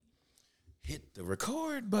the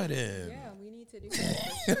record button. Yeah, we need to do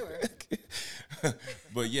that for sure.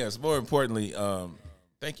 But yes, more importantly,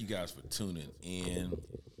 thank you guys for tuning in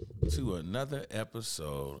to another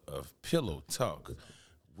episode of Pillow Talk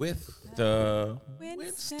with the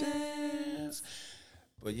Winstons.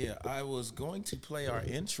 But yeah, I was going to play our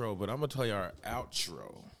intro, but I'm going to play our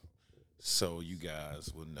outro so you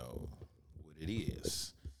guys will know what it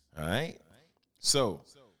is. All right? So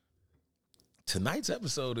tonight's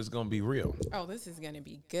episode is going to be real. Oh, this is going to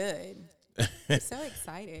be good. I'm so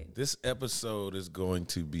excited. This episode is going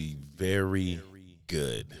to be very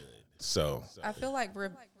good. So I feel like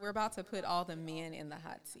we're about to put all the men in the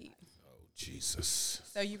hot seat. oh, Jesus.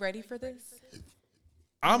 So you ready for this?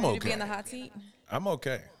 I'm Ready okay. to be in the hot seat? I'm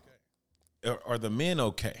okay. Are the men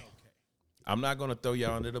okay? I'm not going to throw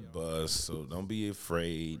y'all under the bus, so don't be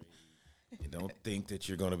afraid. And don't think that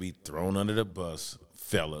you're going to be thrown under the bus,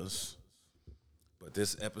 fellas. But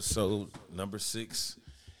this episode, number 6,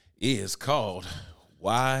 is called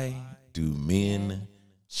Why Do Men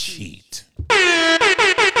Cheat?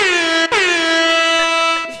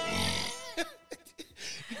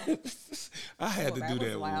 I had to do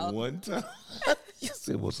that loud. one time. Yes,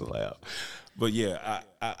 it was loud. But yeah,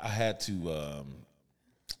 I had to.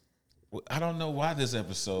 I don't know why this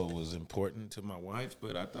episode was important to my wife,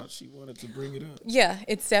 but I thought she wanted to bring it up. Yeah,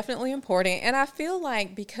 it's definitely important. And I feel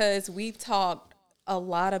like because we've talked a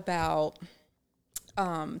lot about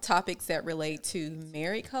topics that relate to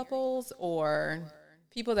married couples or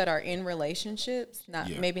people that are in relationships,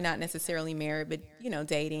 maybe not necessarily married, but,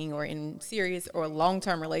 dating or in serious or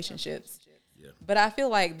long-term relationships. Yeah. But I feel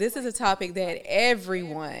like this is a topic that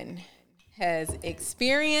everyone has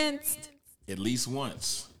experienced. At least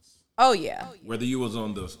once. Oh, yeah. Whether you was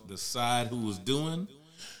on the side who was doing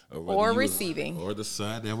or receiving. Or the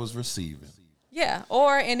side that was receiving. Yeah.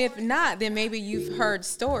 And if not, then maybe you've heard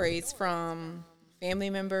stories from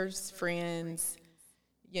family members, friends,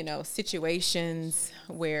 situations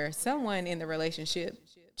where someone in the relationship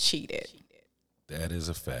cheated. That is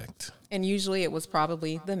a fact. And usually it was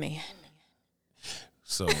probably the man.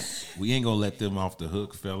 So we ain't going to let them off the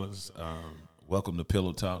hook, fellas. Welcome to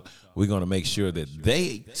Pillow Talk. We're going to make sure that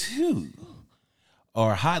they, too,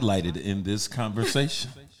 are highlighted in this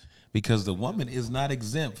conversation because the woman is not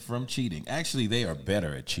exempt from cheating. Actually, they are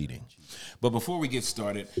better at cheating. But before we get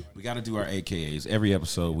started, we got to do our AKAs. Every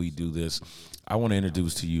episode we do this. I want to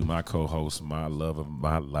introduce to you my co-host, my love of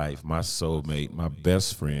my life, my soulmate, my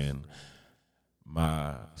best friend,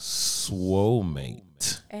 my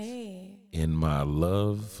swole-mate, in my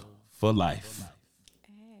love for life.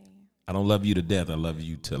 I don't love you to death. I love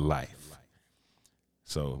you to life.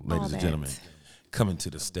 So, ladies and gentlemen, coming to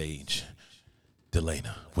the stage,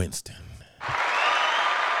 Delana Winston.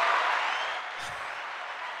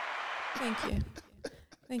 Thank you.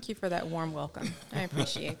 Thank you for that warm welcome. I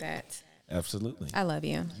appreciate that. Absolutely. I love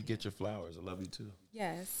you. You get your flowers. I love you too.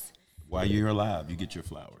 Yes. While you're alive, you get your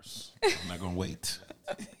flowers. I'm not going to wait.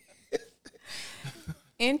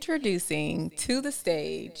 Introducing to the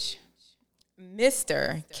stage,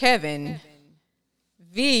 Mr. Kevin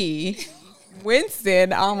V.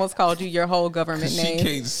 Winston. I almost called you your whole government name. She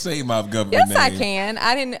can't say my government name. Yes, I can.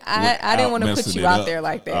 I didn't want to put you out there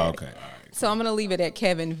like that. Oh, okay. All right. So I'm going to leave it at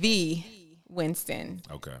Kevin V. Winston.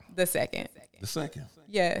 Okay. The second. The second.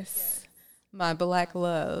 Yes. My black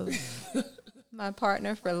love. My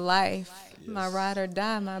partner for life. Yes. My ride or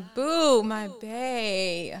die. My boo. My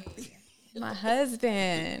bae. My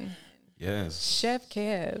husband. Yes. Chef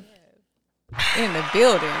Kev. In the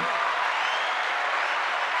building.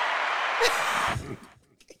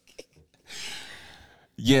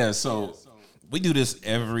 Yeah, so we do this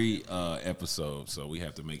every episode, so we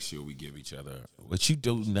have to make sure we give each other what you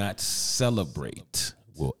do not celebrate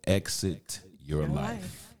will exit your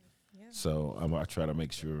life. Yeah. So I try to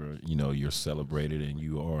make sure you're celebrated and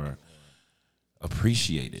you are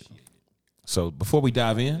appreciated. So before we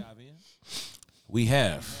dive in, we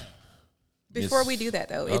have. Before we do that,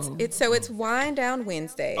 though, it's Wind Down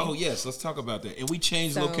Wednesday. Oh yes, let's talk about that. And we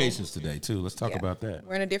changed locations today too. Let's talk about that.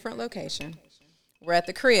 We're in a different location. We're at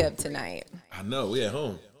the crib tonight. I know, we're at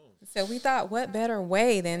home. So we thought, what better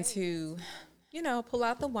way than to, pull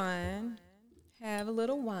out the wine, have a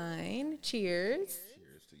little wine. Cheers.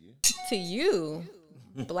 Cheers to you. To you,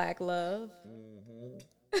 black love.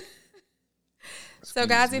 So,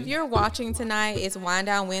 guys, if you're watching tonight, it's Wind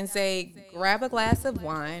Down Wednesday. Grab a glass of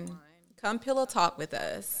wine. Come pillow talk with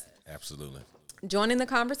us. Absolutely. Join in the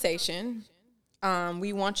conversation.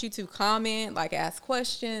 We want you to comment, ask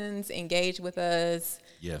questions, engage with us.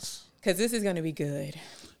 Yes. Because this is going to be good.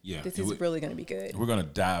 Yeah. This is really going to be good. We're going to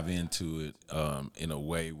dive into it in a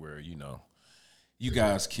way where, you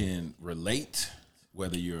guys can relate,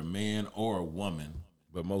 whether you're a man or a woman.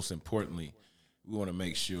 But most importantly, we want to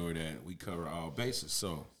make sure that we cover all bases.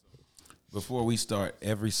 So before we start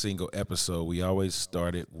every single episode, we always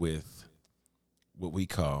start it with what we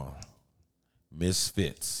call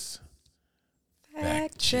Misfits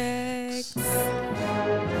Fact checks.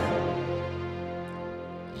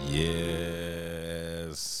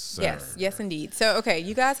 Yes, sir. Yes, indeed. So, okay,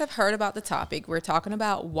 you guys have heard about the topic. We're talking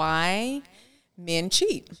about why men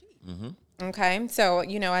cheat. Okay, so,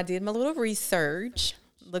 I did my little research,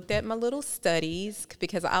 looked at my little studies,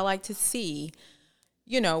 because I like to see,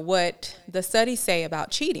 what the studies say about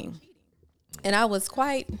cheating. And I was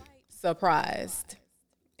quite surprised,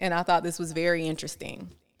 and I thought this was very interesting,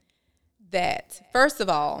 that, first of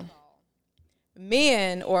all,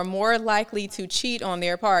 men are more likely to cheat on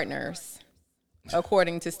their partners,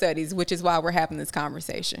 according to studies, which is why we're having this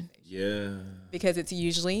conversation. Yeah. Because it's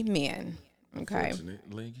usually men. Okay.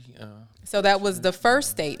 Unfortunately, So that was the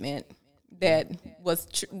first statement that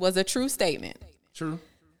was a true statement. true.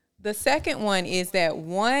 The second one is that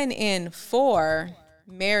 1 in 4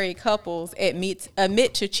 married couples admit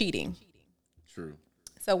to cheating. True.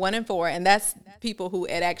 So 1 in 4, and that's people who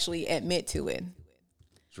actually admit to it.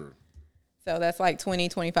 True. So that's like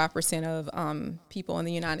 25% of people in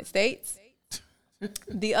the United States.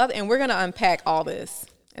 The other, and we're going to unpack all this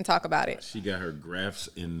and talk about it. She got her graphs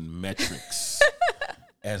and metrics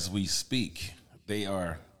as we speak. They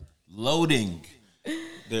are loading.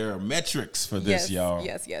 There are metrics for this, y'all.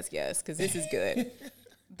 Yes, because this is good.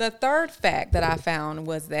 The third fact that I found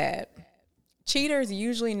was that cheaters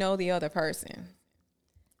usually know the other person.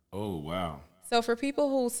 Oh, wow. So for people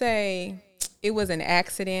who say it was an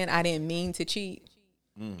accident, I didn't mean to cheat.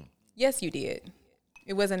 Yes, you did.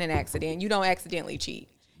 It wasn't an accident. You don't accidentally cheat.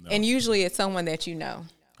 No. And usually it's someone that you know.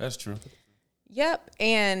 That's true. Yep.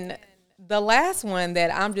 And the last one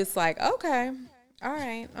that I'm just like, okay, all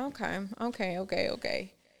right, okay.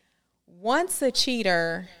 Once a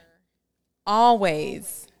cheater,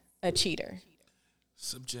 always a cheater.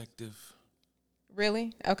 Subjective.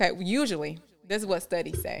 Really? Okay, usually. This is what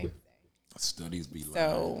studies say. Studies be lying.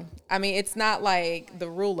 So, I mean, it's not like the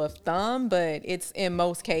rule of thumb, but it's in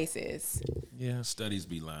most cases. Yeah, studies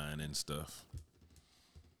be lying and stuff.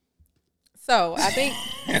 So, I think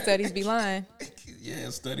studies be lying. Yeah,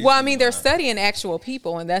 studies. Well, I mean, they're studying actual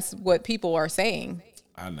people, and that's what people are saying.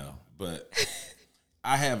 I know, but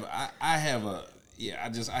I have a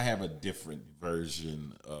different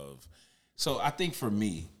version of. So I think for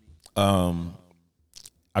me, I'll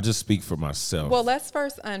just speak for myself. Well, let's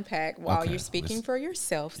first unpack while Okay, you're speaking for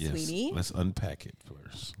yourself, sweetie. Let's unpack it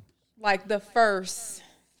first. Like the first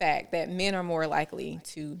fact that men are more likely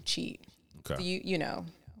to cheat. Okay. Do you know,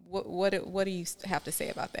 what do you have to say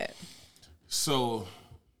about that? So,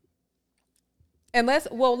 and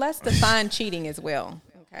let's define cheating as well.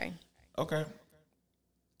 Okay. Okay.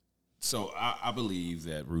 So I believe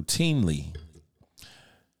that routinely,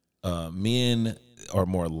 men are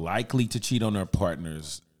more likely to cheat on their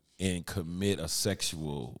partners and commit a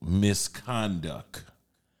sexual misconduct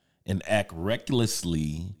and act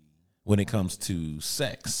recklessly when it comes to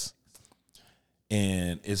sex.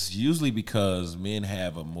 And it's usually because men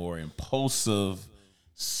have a more impulsive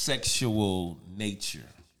sexual nature.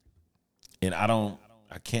 And I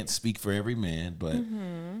can't speak for every man, but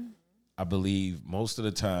I believe most of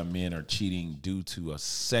the time men are cheating due to a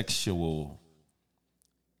sexual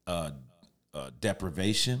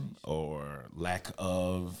deprivation or lack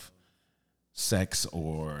of sex,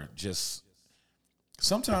 or just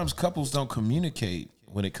sometimes couples don't communicate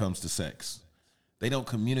when it comes to sex. They don't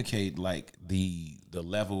communicate like the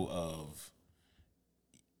level of,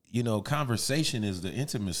 conversation is the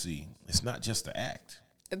intimacy. It's not just the act.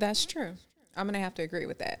 That's true. I'm going to have to agree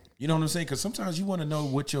with that. You know what I'm saying? Because sometimes you want to know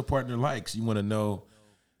what your partner likes. You want to know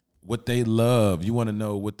what they love. You want to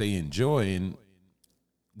know what they enjoy. And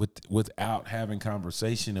without having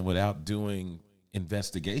conversation and without doing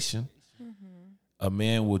investigation, a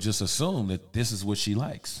man will just assume that this is what she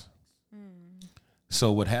likes.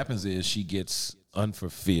 So what happens is she gets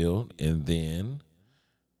unfulfilled, and then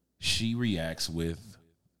she reacts with,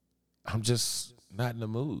 I'm just not in the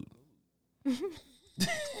mood.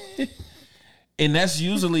 And that's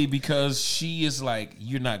usually because she is like,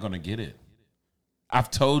 you're not going to get it. I've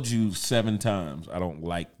told you 7 times I don't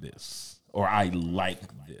like this, or I like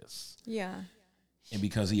this. Yeah. And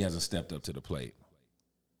because he hasn't stepped up to the plate,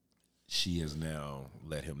 she has now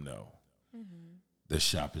let him know the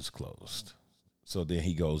shop is closed. So then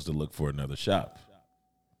he goes to look for another shop.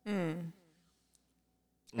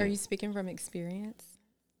 Are you speaking from experience?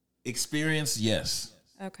 Experience, yes.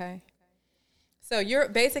 Okay. So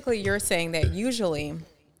you're saying that usually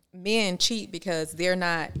men cheat because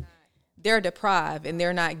they're deprived and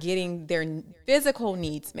they're not getting their physical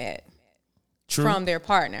needs met from their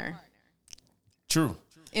partner. True.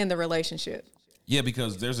 In the relationship. Yeah,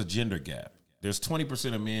 because there's a gender gap. There's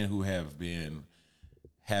 20% of men who have been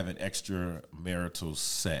having extramarital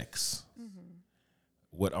sex.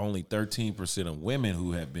 With only 13% of women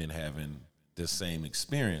who have been having the same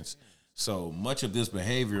experience. So much of this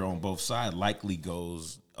behavior on both sides likely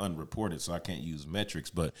goes unreported, so I can't use metrics,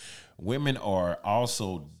 but women are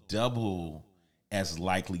also double as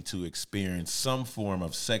likely to experience some form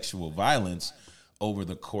of sexual violence over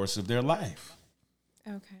the course of their life.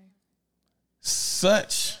 Okay.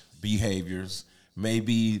 Such behaviors may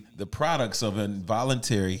be the products of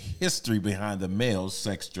involuntary history behind the male's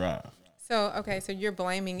sex drive. So you're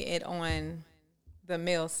blaming it on the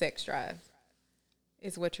male sex drive,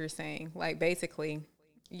 is what you're saying. Like, basically,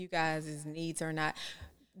 you guys' needs are not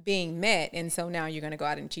being met, and so now you're going to go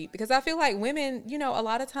out and cheat. Because I feel like women, a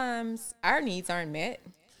lot of times our needs aren't met.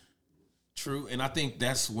 True, and I think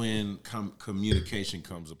that's when communication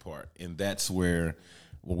comes apart, and that's where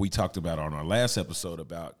what we talked about on our last episode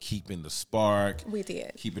about keeping the spark. We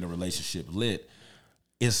did. Keeping a relationship lit.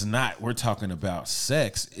 It's not, we're talking about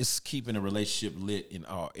sex. It's keeping a relationship lit in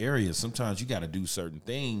all areas. Sometimes you got to do certain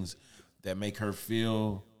things that make her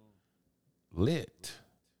feel lit.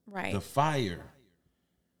 Right. The fire.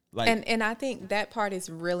 Like, and I think that part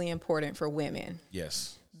is really important for women.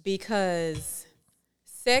 Yes. Because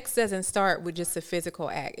sex doesn't start with just a physical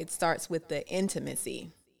act. It starts with the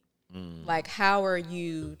intimacy. Like, how are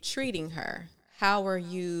you treating her? How are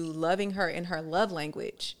you loving her in her love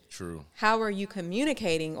language? True. How are you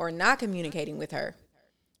communicating or not communicating with her?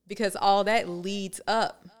 Because all that leads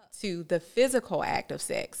up to the physical act of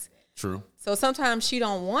sex. True. So sometimes she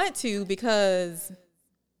don't want to because,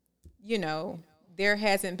 there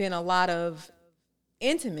hasn't been a lot of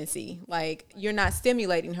intimacy. Like, you're not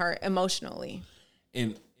stimulating her emotionally.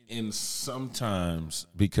 And sometimes,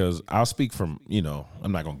 because I'll speak from,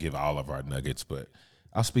 I'm not going to give all of our nuggets, but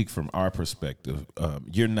I'll speak from our perspective.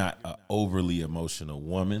 You're not an overly emotional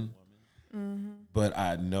woman, but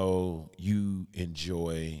I know you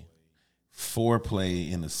enjoy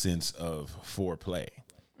foreplay in the sense of foreplay.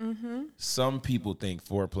 Some people think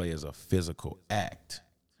foreplay is a physical act,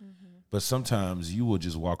 but sometimes you will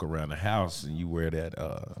just walk around the house and you wear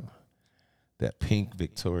that pink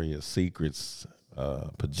Victoria's Secrets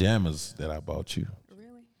pajamas that I bought you.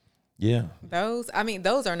 Really? Yeah. Those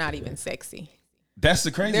are not even sexy. That's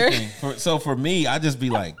the crazy thing. So for me, I just be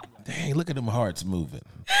like, dang, look at them hearts moving.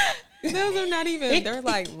 Those are not even, they're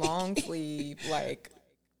like long sleeve, like,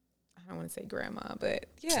 I don't want to say grandma, but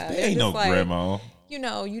yeah. They ain't no grandma.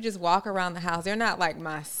 You just walk around the house. They're not like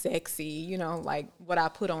my sexy, like what I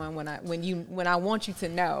put on when I want you to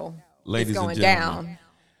know Ladies it's going and gentlemen,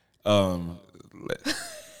 down.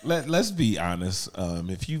 Let's be honest.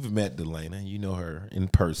 If you've met Delana, you know her in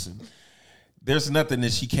person. There's nothing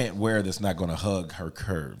that she can't wear that's not going to hug her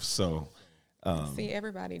curves. So, see,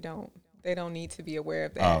 everybody they don't need to be aware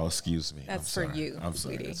of that. Oh, excuse me. That's for you. I'm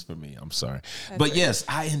sorry. Sweetie. That's for me. I'm sorry. That's but yes,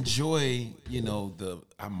 I enjoy,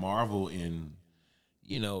 I marvel in,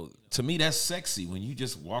 to me that's sexy when you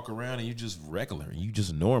just walk around and you're just regular and you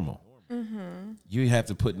just normal. You have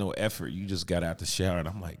to put no effort. You just got out the shower and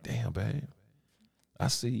I'm like, damn, babe, I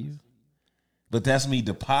see you. But that's me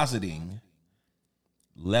depositing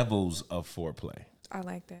levels of foreplay. I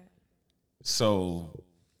like that. So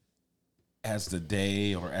as the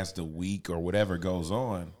day or as the week or whatever goes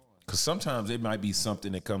on, because sometimes it might be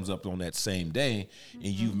something that comes up on that same day and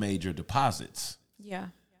you've made your deposits. Yeah.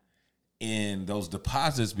 And those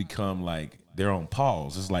deposits become like they're on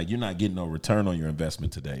pause. It's like you're not getting no return on your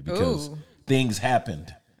investment today because things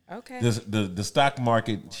happened. Okay. The stock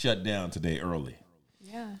market shut down today early.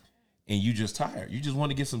 Yeah. And you just tired. You just want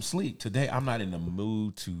to get some sleep. Today, I'm not in the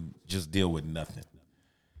mood to just deal with nothing.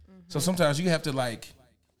 So sometimes you have to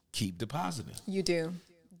keep depositing. You do.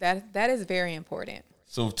 That is very important.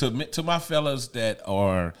 So to my fellas that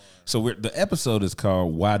are, the episode is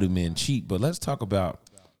called Why Do Men Cheat? But let's talk about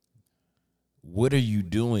what are you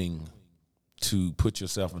doing to put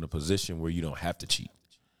yourself in a position where you don't have to cheat.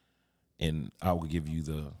 And I will give you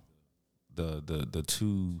the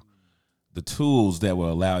tools that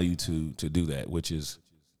will allow you to do that, which is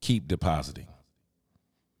keep depositing.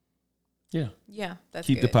 Yeah. Yeah, that's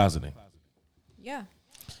keep good. depositing. Yeah.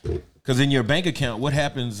 Because in your bank account, what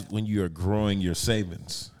happens when you are growing your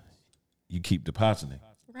savings? You keep depositing.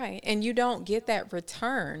 Right. And you don't get that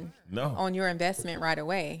return on your investment right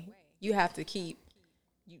away. You have to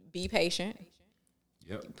be patient.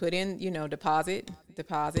 Yep. Put in, deposit.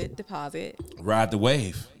 Ride the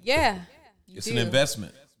wave. Yeah. It's an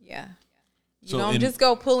investment. Yeah. You So don't just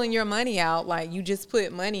go pulling your money out. Like, you just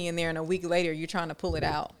put money in there and a week later you're trying to pull it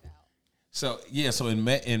out. So in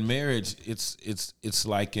marriage, it's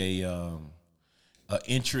like a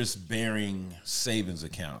interest bearing savings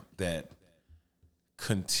account that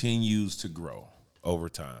continues to grow over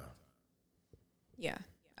time. Yeah,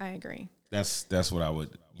 I agree. That's what I would,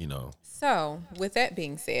 So, with that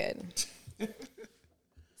being said,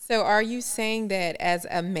 so are you saying that as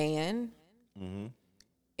a man,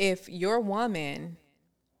 if your woman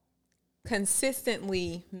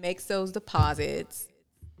consistently makes those deposits,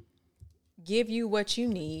 give you what you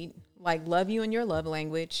need, like love you in your love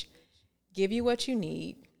language, give you what you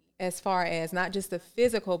need as far as not just the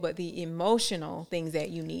physical, but the emotional things that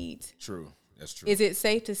you need? True. That's true. Is it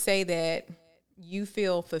safe to say that you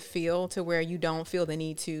feel fulfilled to where you don't feel the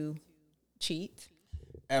need to cheat?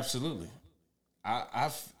 Absolutely. I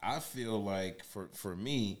feel like for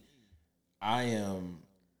me, I am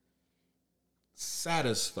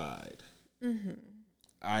satisfied.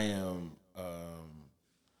 I am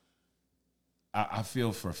I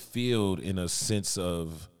feel fulfilled in a sense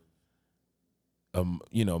of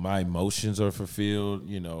my emotions are fulfilled,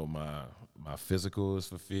 my physical is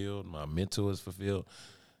fulfilled, my mental is fulfilled.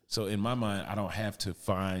 So in my mind, I don't have to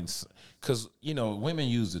find, because women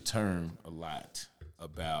use the term a lot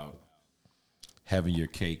about having your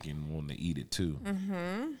cake and wanting to eat it too,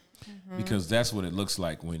 because that's what it looks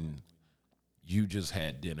like when you just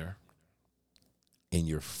had dinner and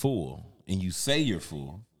you're full, and you say you're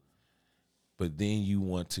full, but then you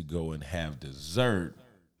want to go and have dessert,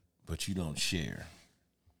 but you don't share,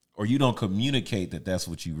 or you don't communicate that that's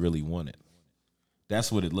what you really wanted.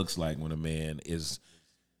 That's what it looks like when a man is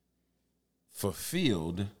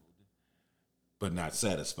fulfilled but not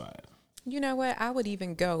satisfied. You know what? I would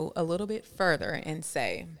even go a little bit further and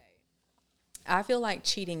say, I feel like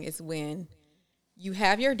cheating is when you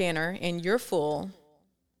have your dinner and you're full,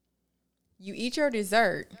 you eat your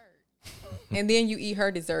dessert, and then you eat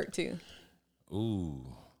her dessert too. Ooh,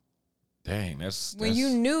 dang, that's when you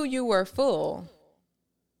knew you were full.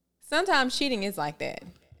 Sometimes cheating is like that.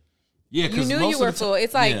 Yeah, you knew you were full.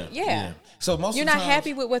 It's like, yeah. So most you're of the not times,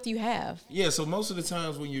 happy with what you have. Yeah, so most of the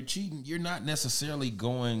times when you're cheating, you're not necessarily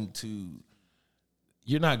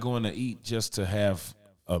you're not going to eat just to have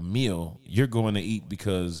a meal. You're going to eat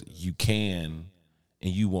because you can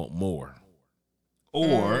and you want more.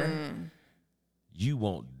 Or you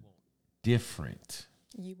want different.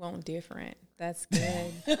 You want different. That's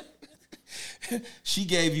good. She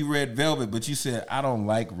gave you red velvet, but you said, I don't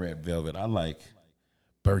like red velvet. I like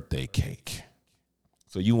birthday cake.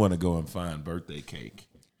 So you want to go and find birthday cake.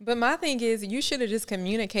 But my thing is, you should have just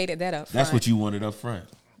communicated that up front. That's what you wanted up front.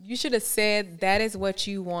 You should have said that is what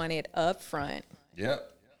you wanted up front.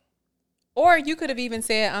 Yep. Or you could have even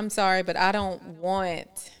said, I'm sorry, but I don't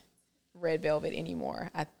want red velvet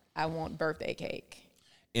anymore. I want birthday cake.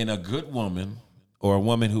 And a good woman, or a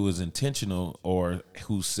woman who is intentional, or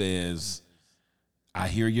who says, I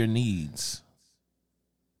hear your needs,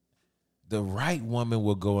 the right woman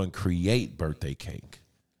will go and create birthday cake.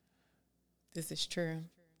 This is true.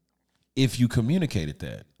 If you communicated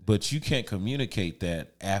that. But you can't communicate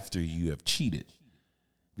that after you have cheated,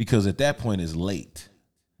 because at that point it's late.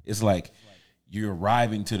 It's like you're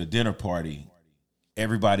arriving to the dinner party.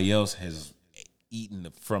 Everybody else has eaten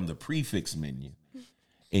from the prefix menu.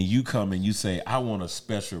 And you come and you say, I want a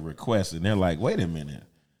special request. And they're like, wait a minute.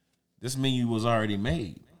 This menu was already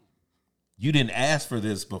made. You didn't ask for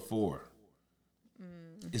this before.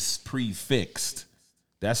 It's prefixed.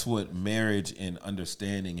 That's what marriage and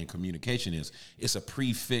understanding and communication is. It's a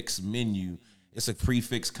prefix menu. It's a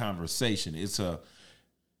prefix conversation. It's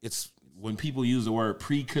when people use the word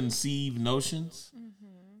preconceived notions,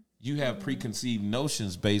 you have preconceived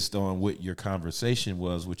notions based on what your conversation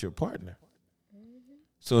was with your partner.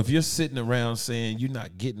 So if you're sitting around saying you're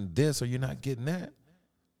not getting this or you're not getting that,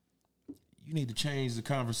 you need to change the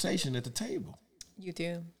conversation at the table. You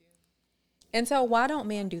do. And so why don't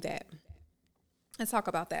men do that? Let's talk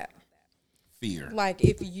about that. Fear. Like,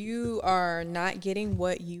 if you are not getting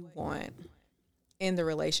what you want in the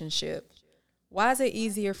relationship, why is it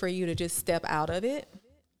easier for you to just step out of it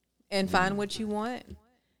and find what you want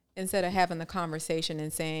instead of having the conversation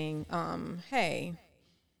and saying, hey,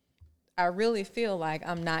 I really feel like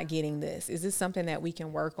I'm not getting this. Is this something that we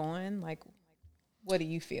can work on? Like, what do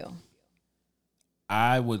you feel?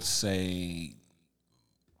 I would say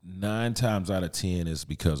 9 times out of 10 is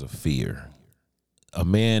because of fear. A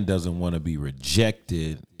man doesn't want to be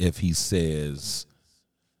rejected if he says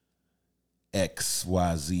X,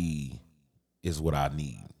 Y, Z is what I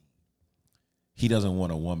need. He doesn't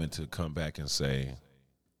want a woman to come back and say,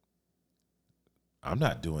 I'm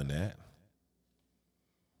not doing that.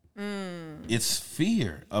 It's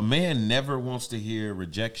fear. A man never wants to hear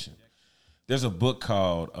rejection. There's a book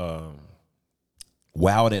called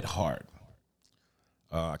Wild at Heart.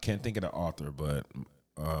 I can't think of the author, but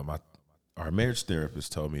our marriage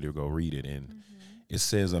therapist told me to go read it. And it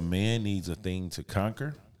says a man needs a thing to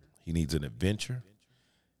conquer. He needs an adventure.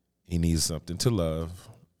 He needs something to love.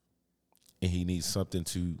 And he needs something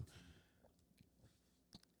to,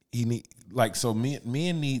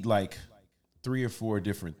 men need like 3 or 4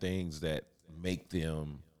 different things that make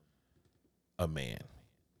them a man.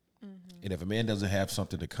 And if a man doesn't have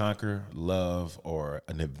something to conquer, love, or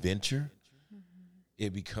an adventure,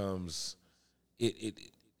 it becomes, it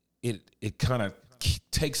kind of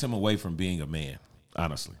takes him away from being a man,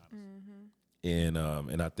 honestly. And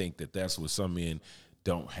I think that's what some men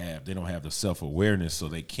don't have. They don't have the self-awareness, so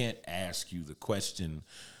they can't ask you the question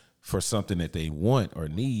for something that they want or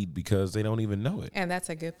need because they don't even know it. And that's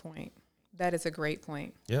a good point. That is a great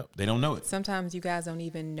point. Yep, they don't know it. Sometimes you guys don't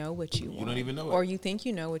even know what you want. You don't even know it. Or you think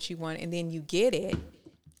you know what you want, and then you get it,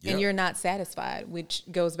 and you're not satisfied, which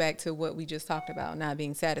goes back to what we just talked about, not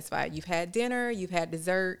being satisfied. You've had dinner, you've had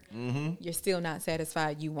dessert, you're still not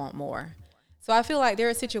satisfied, you want more. So I feel like there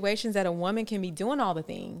are situations that a woman can be doing all the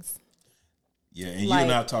things. Yeah, and like you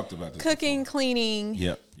and I talked about this. Cooking, cleaning.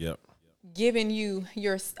 Yep. Giving you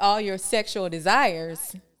all your sexual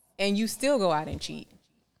desires, and you still go out and cheat.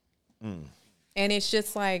 And it's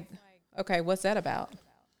just like, okay, what's that about?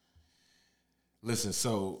 Listen,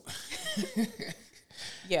 so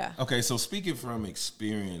yeah. Okay, so speaking from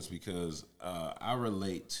experience, because I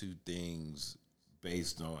relate to things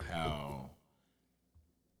based on how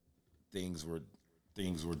things were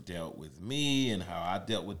dealt with me and how I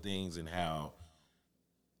dealt with things and how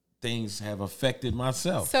things have affected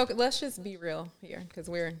myself. So let's just be real here, because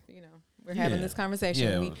we're having this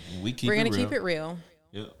conversation. Yeah, we're going to keep it real.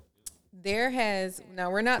 Yeah.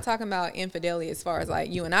 Now we're not talking about infidelity as far as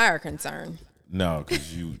like you and I are concerned. No,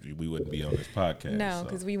 because we wouldn't be on this podcast. No,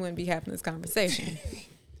 because we wouldn't be having this conversation.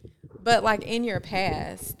 But like in your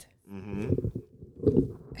past,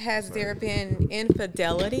 has there been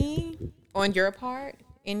infidelity on your part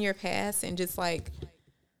in your past, and just like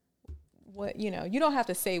what you don't have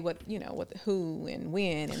to say what who and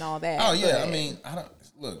when and all that. Oh yeah, I mean,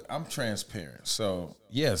 I'm transparent. So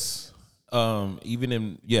yes. In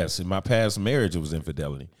my past marriage, it was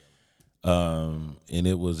infidelity. And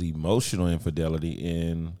it was emotional infidelity.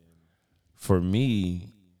 And for me,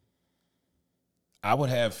 I would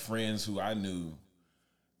have friends who I knew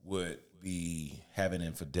would be having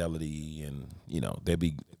infidelity, and,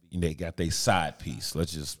 they got their side piece.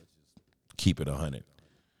 Let's just keep it 100.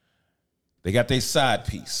 They got their side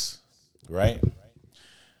piece, right?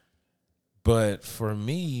 But for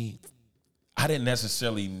me, I didn't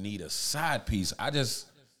necessarily need a side piece. I just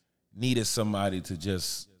needed somebody to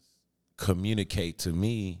just communicate to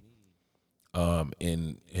me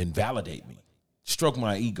and validate me, stroke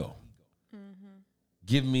my ego,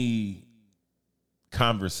 give me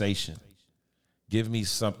conversation, give me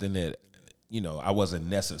something that, I wasn't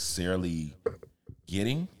necessarily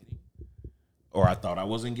getting, or I thought I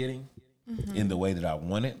wasn't getting in the way that I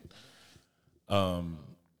wanted.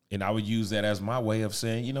 And I would use that as my way of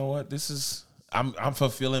saying, you know what, I'm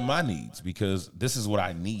fulfilling my needs because this is what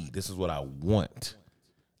I need. This is what I want.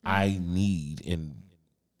 I need and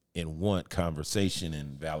want conversation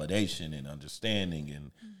and validation and understanding.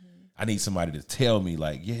 And I need somebody to tell me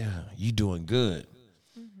like, yeah, you doing good.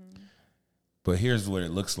 But here's what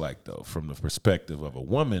it looks like though, from the perspective of a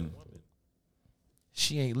woman,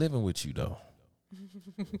 she ain't living with you though.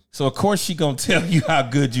 So of course she gonna tell you how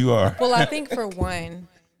good you are. Well, I think for one,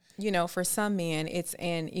 for some men, it's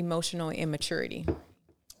an emotional immaturity.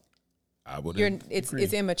 I would. It's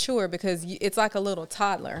immature because it's like a little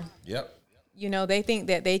toddler. Yep. They think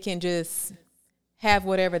that they can just have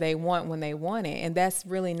whatever they want when they want it, and that's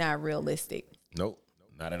really not realistic. Nope,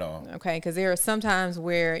 not at all. Okay, because there are some times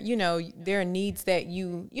where there are needs that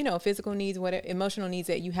physical needs, emotional needs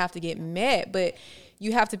that you have to get met, but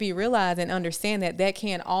you have to be realized and understand that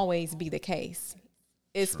can't always be the case.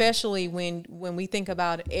 Especially when we think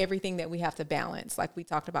about everything that we have to balance, like we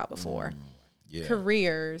talked about before.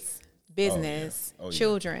 Careers, business,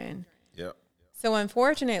 children. Yep. So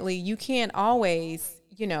unfortunately, you can't always,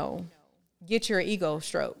 get your ego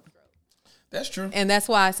stroked. That's true. And that's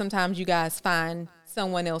why sometimes you guys find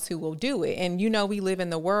someone else who will do it. And we live in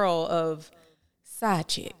the world of side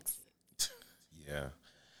chicks. Yeah.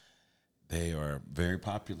 They are very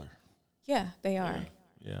popular. Yeah, they are.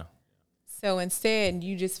 Yeah. So instead,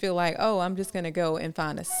 you just feel like, oh, I'm just going to go and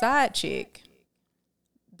find a side chick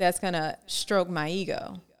that's going to stroke my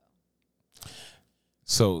ego.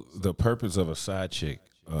 So the purpose of a side chick,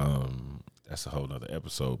 that's a whole nother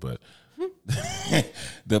episode, but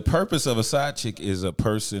the purpose of a side chick is a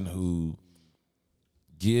person who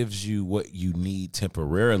gives you what you need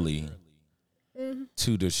temporarily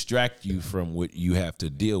to distract you from what you have to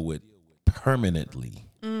deal with permanently.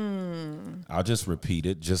 I'll just repeat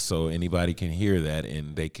it just so anybody can hear that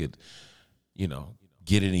and they could,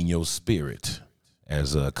 get it in your spirit,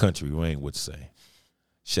 as Country Wayne would say.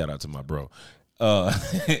 Shout out to my bro.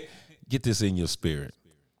 Get this in your spirit.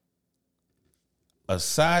 A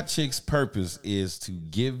side chick's purpose is to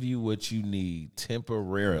give you what you need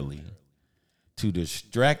temporarily to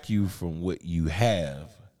distract you from what you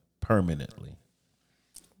have permanently.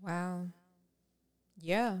 Wow.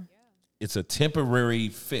 Yeah. It's a temporary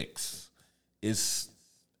fix. It's,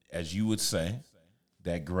 as you would say,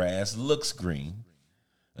 that grass looks green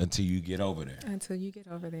until you get over there. Until you get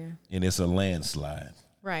over there. And it's a landslide.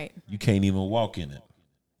 Right. You can't even walk in it.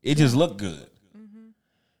 It just looked good. Mm-hmm.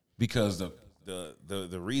 Because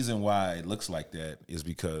the reason why it looks like that is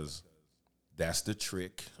because that's the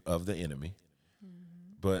trick of the enemy.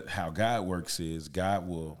 Mm-hmm. But how God works is God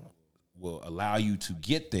will allow you to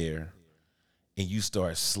get there and you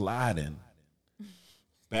start sliding,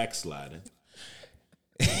 backsliding.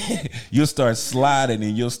 You'll start sliding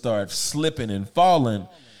and you'll start slipping and falling.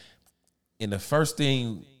 And the first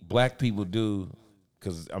thing black people do,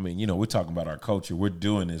 because, we're talking about our culture. We're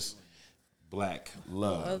doing this black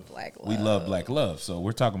love. We love black love. So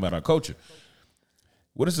we're talking about our culture.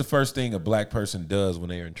 What is the first thing a black person does when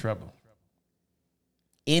they're in trouble?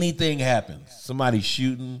 Anything happens. Somebody's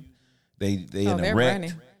shooting. They in a wreck.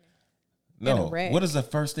 Running. No. What is the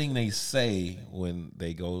first thing they say when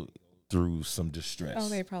they go through some distress? Oh,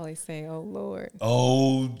 they probably say, "Oh Lord."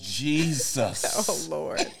 Oh Jesus. Oh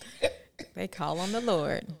Lord. They call on the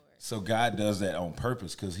Lord. So God does that on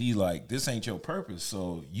purpose because He like, this ain't your purpose,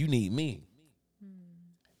 so you need me.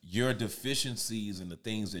 Your deficiencies and the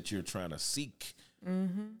things that you're trying to seek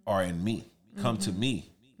are in me. Come to me.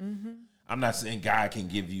 I'm not saying God can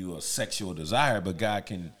give you a sexual desire, but God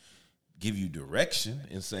can give you direction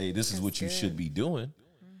and say, this is what you should be doing,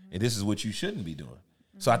 and this is what you shouldn't be doing.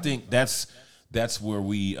 So I think that's where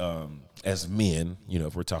we, as men,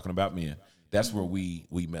 if we're talking about men, that's where we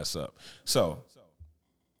mess up. So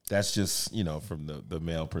that's just, from the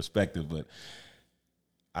male perspective. But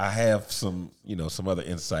I have some other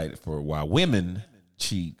insight for why women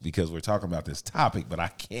cheat, because we're talking about this topic, but I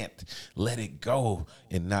can't let it go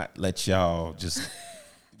and not let y'all just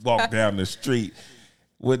walk down the street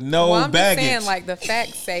with no I'm baggage. Just saying, like, the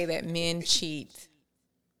facts say that men cheat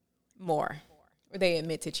more, or they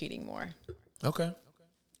admit to cheating more. Okay.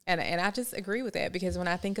 And I just agree with that, because when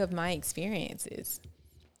I think of my experiences,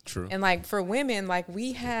 true. And like for women, like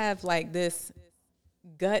we have like this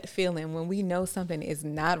gut feeling when we know something is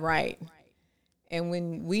not right. And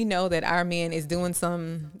when we know that our man is doing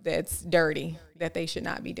something that's dirty, that they should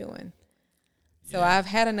not be doing. So I've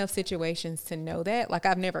had enough situations to know that. Like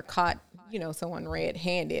I've never caught, someone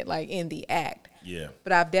red-handed, like in the act. Yeah.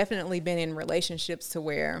 But I've definitely been in relationships to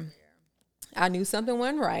where I knew something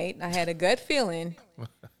wasn't right. I had a gut feeling.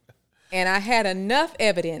 And I had enough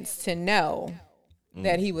evidence to know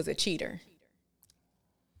that he was a cheater.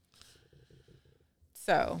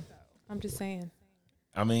 So I'm just saying.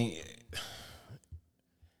 I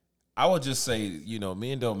would just say,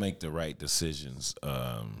 men don't make the right decisions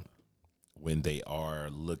when they are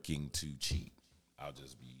looking to cheat.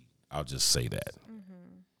 I'll just say that.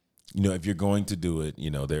 If you're going to do it,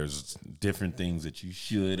 there's different things that you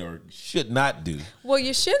should or should not do. Well,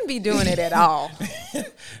 you shouldn't be doing it at all.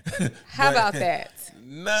 How about that?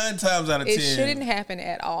 9 times out of 10, it shouldn't happen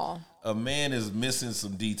at all. A man is missing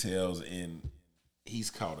some details and he's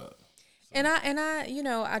caught up. So. And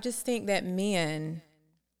I just think that men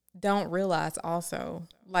don't realize also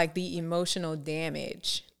like the emotional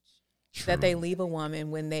damage that they leave a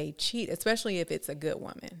woman when they cheat, especially if it's a good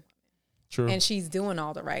woman. True. And she's doing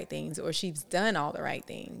all the right things, or she's done all the right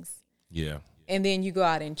things. Yeah. And then you go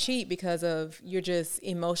out and cheat because of you're just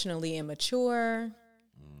emotionally immature.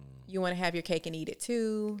 You want to have your cake and eat it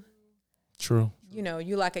too. True.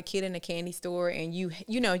 You like a kid in a candy store, and you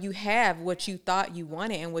have what you thought you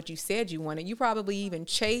wanted and what you said you wanted. You probably even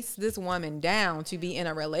chased this woman down to be in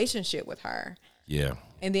a relationship with her. Yeah.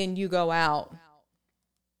 And then you go out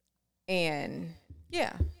and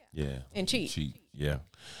and cheat. Yeah.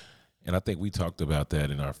 And I think we talked about that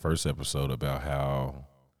in our first episode about how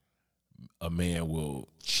a man will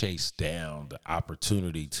chase down the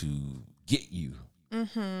opportunity to get you.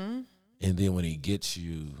 Mm-hmm. And then when he gets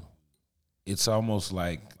you, it's almost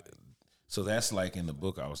like, so that's like in the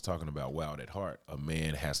book I was talking about, Wild at Heart. A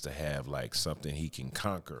man has to have like something he can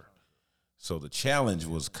conquer. So the challenge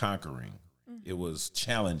was conquering. It was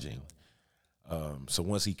challenging. So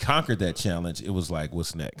once he conquered that challenge, it was like,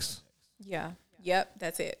 what's next? Yeah. Yep.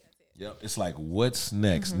 That's it. Yep. It's like, what's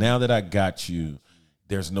next? Now that I got you,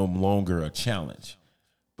 there's no longer a challenge.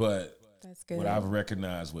 But That's good. what I've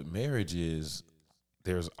recognized with marriage is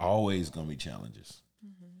there's always going to be challenges.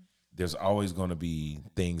 There's always going to be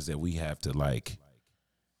things that we have to like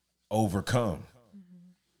overcome.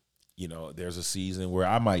 You know, there's a season where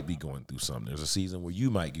I might be going through something. There's a season where you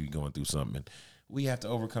might be going through something. And we have to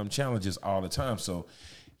overcome challenges all the time. So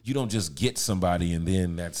you don't just get somebody and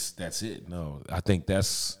then that's it. No, I think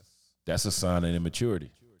that's a sign of immaturity.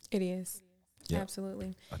 It is. Yep.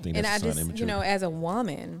 Absolutely. I think And that's I a sign of just, immaturity. as a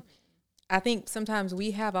woman, I think sometimes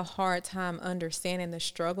we have a hard time understanding the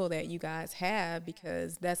struggle that you guys have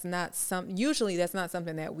because usually that's not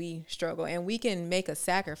something that we struggle. And we can make a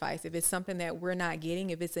sacrifice if it's something that we're not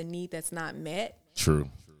getting, if it's a need that's not met. True.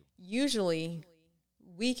 Usually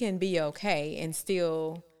we can be okay and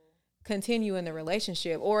still continue in the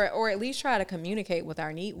relationship or at least try to communicate with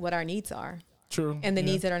what our needs are. True. And the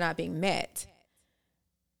needs that are not being met.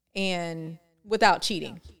 And without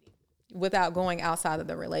cheating, without going outside of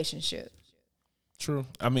the relationship. True.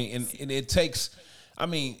 I mean, and it takes, I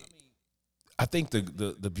mean, I think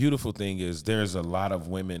the beautiful thing is there's a lot of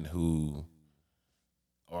women who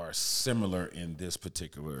are similar in this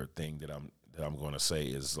particular thing that I'm going to say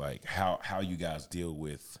is like how you guys deal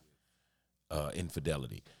with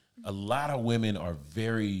infidelity. A lot of women are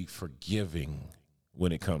very forgiving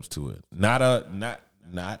when it comes to it. Not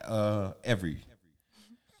every,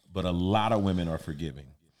 but a lot of women are forgiving.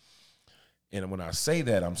 And when I say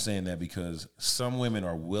that, I'm saying that because some women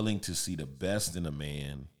are willing to see the best in a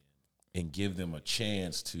man and give them a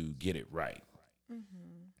chance to get it right.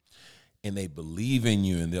 And they believe in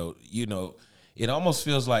you and they'll, you know, it almost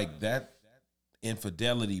feels like that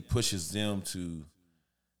infidelity pushes them to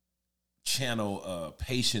channel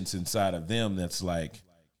patience inside of them that's like,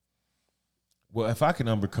 well, if I can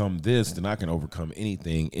overcome this, then I can overcome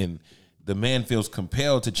anything. And the man feels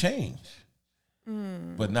compelled to change.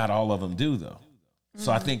 But not all of them do, though.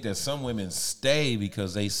 So I think that some women stay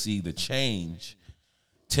because they see the change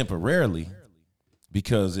temporarily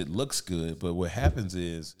because it looks good. But what happens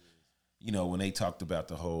is, you know, when they talked about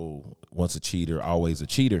the whole once a cheater, always a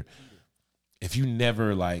cheater, if you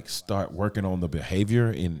never like start working on the behavior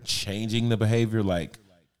and changing the behavior like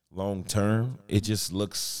long term, it just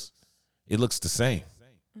looks the same.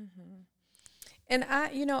 And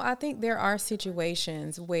I think there are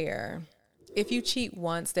situations where if you cheat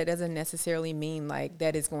once, that doesn't necessarily mean like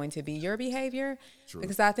that is going to be your behavior. True.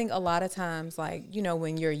 Because I think a lot of times, like, you know,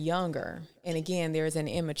 when you're younger, and again, there's an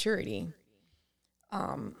immaturity.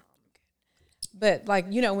 But like,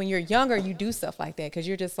 you know, when you're younger, you do stuff like that because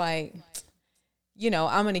you're just like, you know,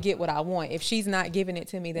 I'm going to get what I want. If she's not giving it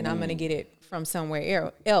to me, then I'm going to get it from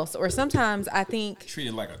somewhere else. Or sometimes I think treat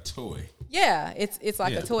it like a toy. Yeah, it's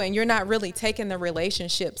like a toy, and you're not really taking the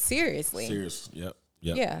relationship seriously.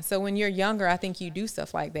 Yep. Yeah, so when you're younger, I think you do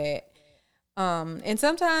stuff like that. And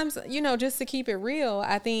sometimes, you know, just to keep it real,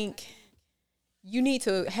 I think you need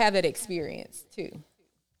to have that experience too.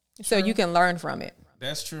 So you can learn from it.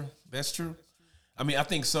 That's true. I mean, I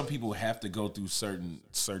think some people have to go through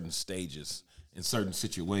certain stages in certain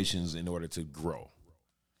situations in order to grow.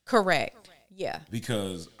 Correct. Yeah.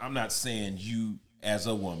 Because I'm not saying you as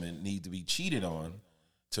a woman need to be cheated on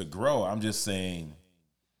to grow. I'm just saying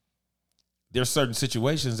there's certain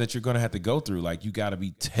situations that you're going to have to go through. Like you got to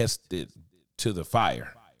be tested to the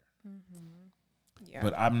fire. Yeah.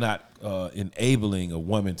 But I'm not enabling a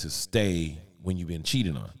woman to stay when you've been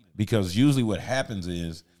cheated on. Because usually what happens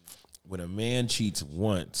is when a man cheats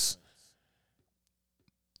once,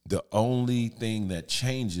 the only thing that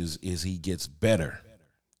changes is he gets better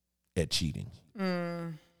at cheating.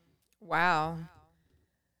 Wow.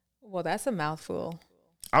 Well, that's a mouthful.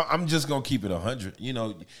 I'm just going to keep it 100. You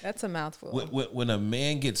know, that's a mouthful. When a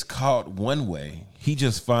man gets caught one way, he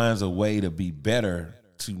just finds a way to be better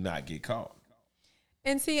to not get caught.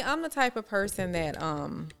 And see, I'm the type of person that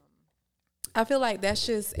I feel like that's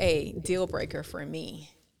just a deal breaker for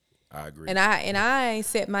me. I agree. And I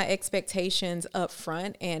set my expectations up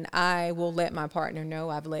front, and I will let my partner know.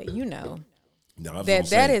 I've let you know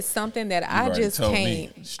that is something that I just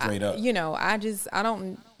can't. Straight up.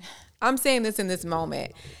 I'm saying this in this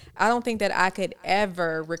moment. I don't think that I could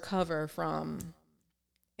ever recover from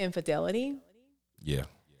infidelity. Yeah.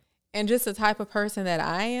 And just the type of person that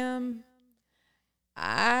I am,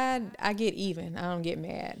 I get even. I don't get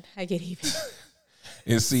mad. I get even.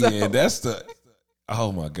 And see, and that's the,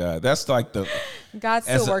 oh my God, that's like the, God's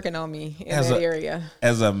still working on me in that area.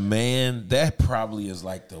 As a man, that probably is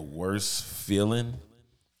like the worst feeling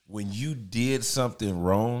when you did something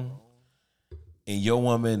wrong and your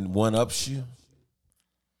woman one-ups you.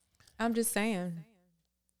 I'm just saying.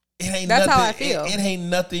 That's how I feel. It ain't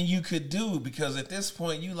nothing you could do because at this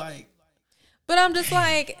point you like. But I'm just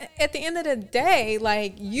like, at the end of the day,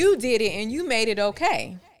 like you did it and you made it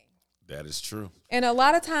okay. That is true. And a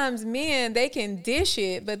lot of times men, they can dish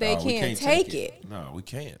it, but they can't take it. No, we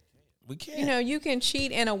can't. We can't. You know, you can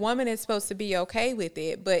cheat and a woman is supposed to be okay with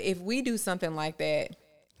it. But if we do something like that,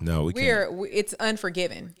 no, we can't. It's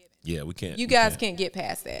unforgiving. Yeah, we can't. You guys can't get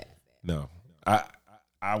past that. No.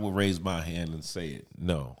 I will raise my hand and say it.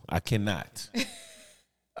 No, I cannot.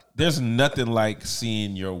 There's nothing like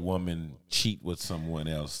seeing your woman cheat with someone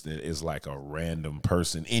else that is like a random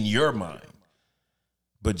person in your mind.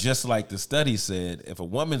 But just like the study said, if a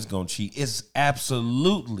woman's going to cheat, it's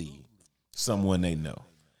absolutely someone they know.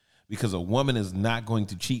 Because a woman is not going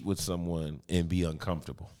to cheat with someone and be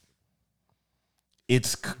uncomfortable.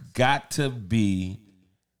 It's got to be.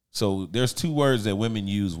 So there's two words that women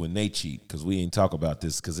use when they cheat, because we ain't talk about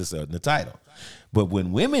this because it's in the title. But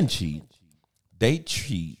when women cheat, they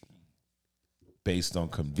cheat based on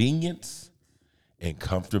convenience and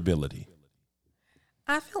comfortability.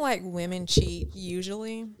 I feel like women cheat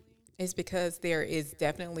usually is because there is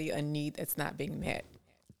definitely a need that's not being met.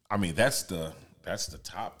 I mean, that's the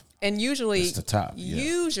top. And usually, that's the top. Yeah.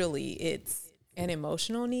 Usually it's an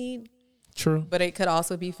emotional need. True. But it could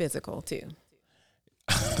also be physical too.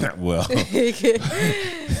 Well, yeah,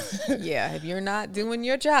 if you're not doing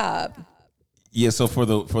your job. Yeah, so for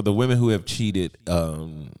the women who have cheated,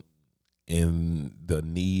 and the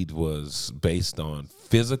need was based on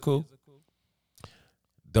physical,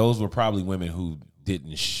 those were probably women who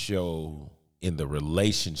didn't show in the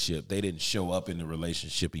relationship. They didn't show up in the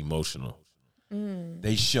relationship emotional.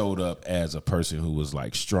 They showed up as a person who was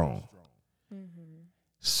like strong. Mm-hmm.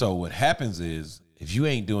 So what happens is if you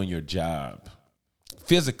ain't doing your job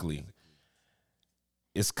physically,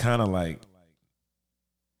 it's kind of like,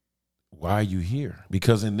 why are you here?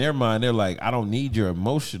 Because in their mind, they're like, I don't need your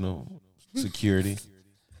emotional security.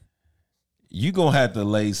 You gonna have to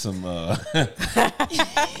lay some.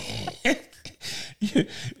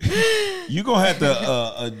 You gonna have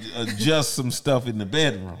to adjust some stuff in the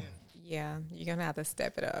bedroom. Yeah, you're gonna have to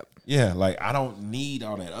step it up. Yeah, like I don't need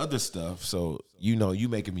all that other stuff. So you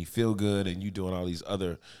making me feel good, and you doing all these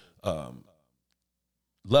other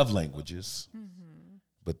love languages. Mm-hmm.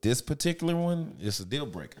 But this particular one is a deal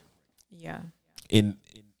breaker. Yeah. And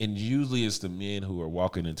usually it's the men who are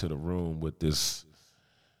walking into the room with this.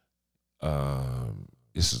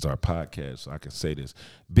 This is our podcast, so I can say this: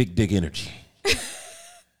 big dick energy.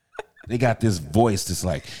 They got this voice that's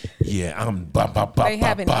like, yeah, I'm. They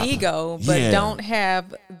have an ego, but don't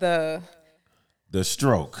have the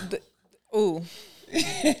stroke. Ooh.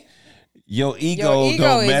 Your ego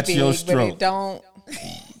don't match big, your stroke. But it don't.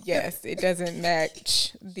 Yes, it doesn't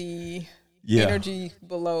match the energy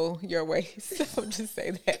below your waist. I'll just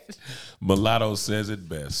say that. Mulatto says it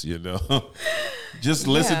best, Just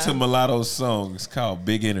listen to Mulatto's song. It's called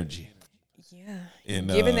Big Energy. Yeah. And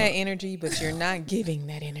giving that energy, but you're not giving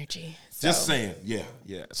that energy. So. Just saying. Yeah.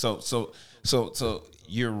 Yeah. So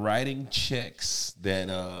you're writing checks that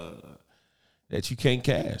you can't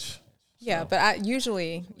cash. Yeah, but I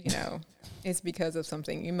usually, it's because of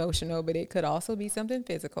something emotional, but it could also be something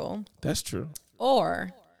physical. That's true.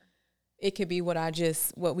 Or it could be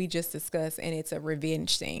what we just discussed, and it's a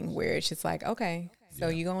revenge thing where it's just like, okay, so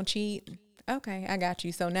you gonna cheat? Okay, I got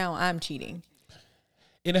you. So now I'm cheating.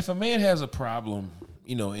 And if a man has a problem,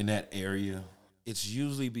 in that area, it's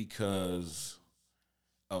usually because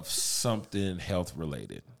of something health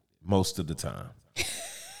related most of the time.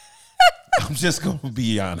 I'm just going to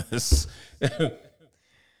be honest.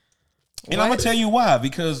 And I'm going to tell you why.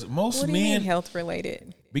 Because most men. Mean health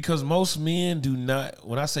related? Because most men do not.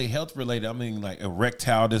 When I say health related, I mean like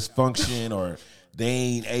erectile dysfunction or they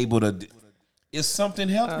ain't able to. It's something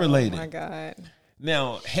health related. Oh, my God.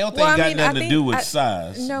 Now, health ain't got nothing to do with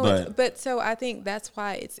size. No, but so I think that's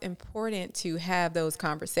why it's important to have those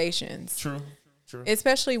conversations. True.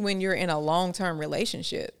 Especially when you're in a long-term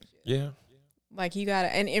relationship. Yeah. Like you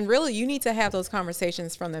gotta, and really you need to have those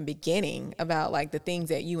conversations from the beginning about like the things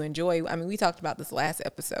that you enjoy. I mean, we talked about this last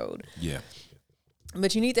episode. Yeah.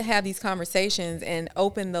 But you need to have these conversations and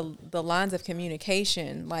open the lines of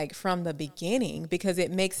communication like from the beginning, because it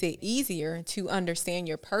makes it easier to understand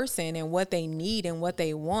your person and what they need and what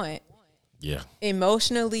they want Yeah.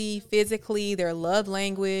 Emotionally, physically, their love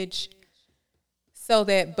language, so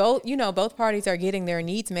that both parties are getting their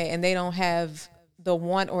needs met and they don't have the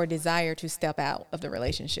want or desire to step out of the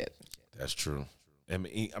relationship. That's true. I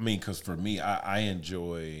mean, because for me, I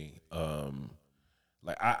enjoy,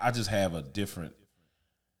 I just have a different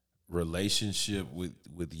relationship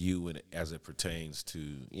with you, and as it pertains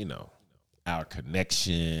to our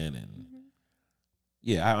connection, and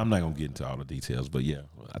yeah, I'm not gonna get into all the details, but yeah,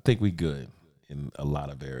 I think we good in a lot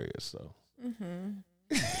of areas. So,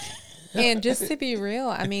 and just to be real,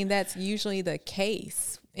 I mean, that's usually the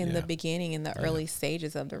case in the beginning, in the early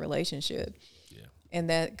stages of the relationship. yeah, And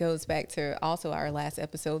that goes back to also our last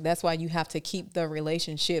episode. That's why you have to keep the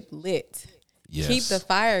relationship lit. yes, Keep the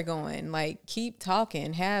fire going. Like, keep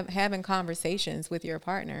talking, having conversations with your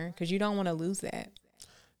partner, because you don't want to lose that.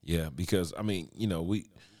 yeah, because I mean,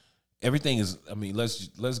 everything is. I mean,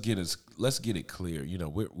 let's get it clear.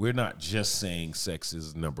 We're not just saying sex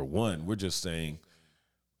is number one. We're just saying,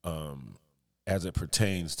 as it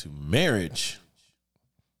pertains to marriage,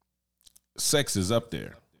 sex is up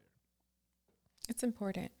there. It's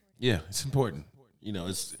important. Yeah, it's important.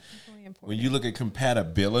 It's Really important. when you look at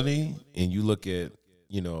compatibility and you look at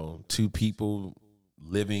two people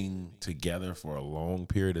living together for a long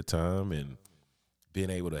period of time and being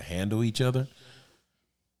able to handle each other,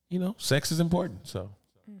 sex is important. So,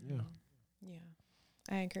 yeah. Yeah,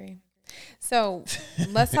 I agree. So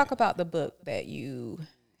let's talk about the book that you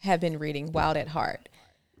have been reading, Wild at Heart.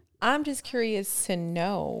 I'm just curious to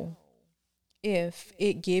know if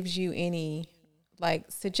it gives you any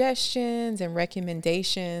suggestions and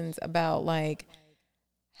recommendations about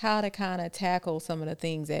how to kind of tackle some of the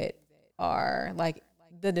things that are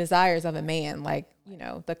the desires of a man,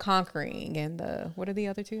 the conquering and what are the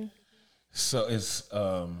other two? So it's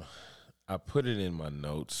I put it in my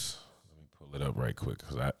notes. Let me pull it up right quick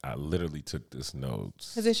because I literally took this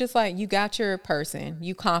notes. Because it's just you got your person,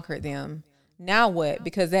 you conquered them. Now what?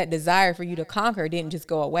 Because that desire for you to conquer didn't just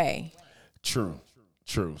go away. True.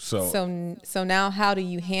 So now how do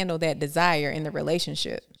you handle that desire in the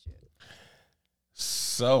relationship?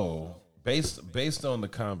 So based on the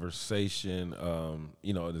conversation,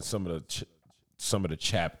 and some of the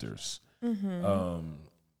chapters,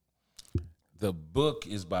 the book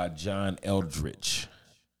is by John Eldridge,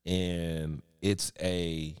 and it's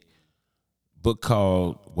a book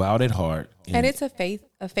called Wild at Heart, and it's a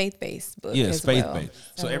faith-based book. Yeah, it's faith-based. Well.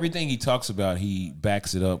 So everything he talks about, he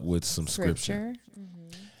backs it up with some scripture.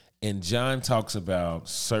 And John talks about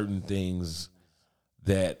certain things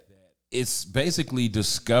that it's basically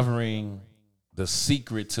discovering the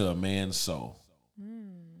secret to a man's soul.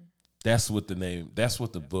 That's what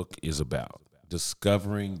the book is about.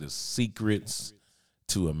 Discovering the secrets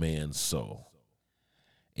to a man's soul.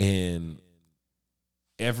 And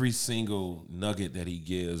every single nugget that he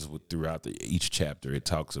gives throughout each chapter, it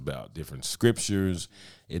talks about different scriptures.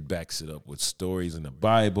 It backs it up with stories in the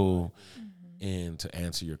Bible. And to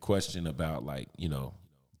answer your question about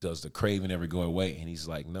does the craving ever go away? And he's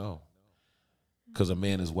like, no, because a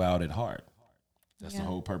man is wild at heart. That's the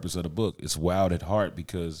whole purpose of the book. It's wild at heart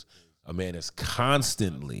because a man is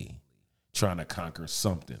constantly trying to conquer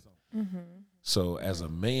something. So as a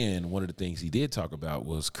man, one of the things he did talk about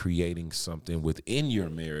was creating something within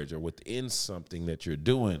your marriage or within something that you're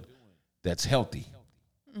doing that's healthy.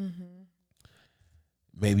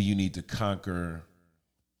 Maybe you need to conquer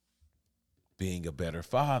being a better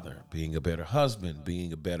father, being a better husband,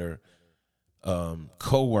 being a better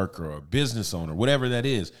co-worker or business owner, whatever that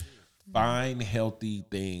is. Find healthy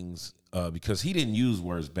things because he didn't use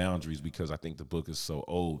words boundaries because I think the book is so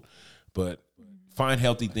old, but find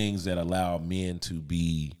healthy things that allow men to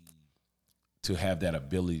have that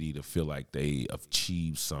ability to feel like they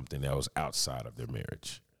achieved something that was outside of their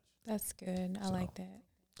marriage. That's good. I like that.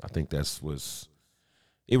 I think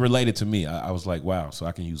it related to me. I was like, wow, so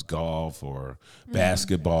I can use golf or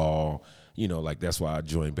basketball. That's why I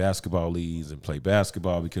joined basketball leagues and play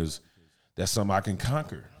basketball because that's something I can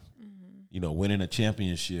conquer. Winning a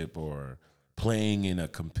championship or playing in a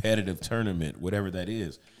competitive tournament, whatever that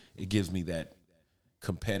is, it gives me that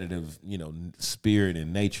competitive, spirit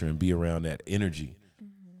and nature and be around that energy.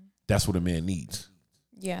 That's what a man needs.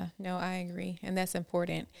 Yeah, no, I agree. And that's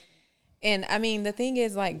important. And I mean, the thing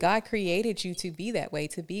is God created you to be that way,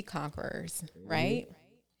 to be conquerors, right?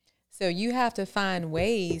 So you have to find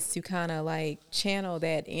ways to kind of channel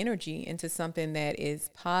that energy into something that is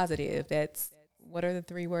positive. What are the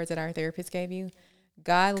 3 words that our therapist gave you?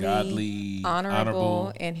 Godly,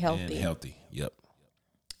 honorable, and healthy. And healthy, yep.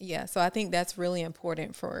 Yeah, so I think that's really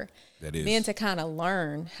important for that is. men to kind of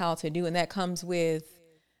learn how to do, and that comes with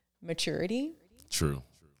maturity. True.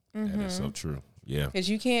 That is so true. Yeah. Because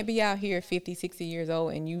you can't be out here 50, 60 years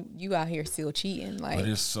old and you out here still cheating. Like, But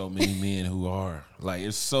there's so many men who are. Like,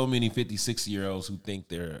 there's so many 50, 60-year-olds who think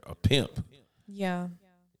they're a pimp. yeah.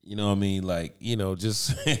 You know what I mean? Like,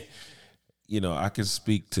 just, I can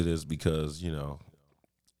speak to this because,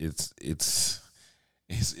 it's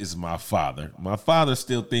my father. My father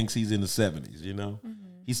still thinks he's in the 70s,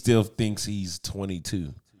 He still thinks he's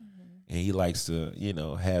 22. And he likes to,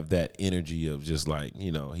 have that energy of just like,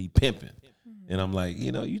 he pimping. And I'm like,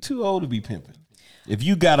 you too old to be pimping. If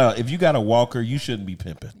you got a walker, you shouldn't be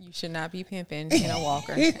pimping. You should not be pimping in a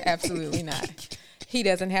walker. Absolutely not. He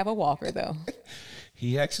doesn't have a walker though.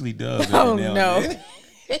 He actually does. Oh no.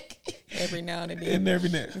 Every now and then. Every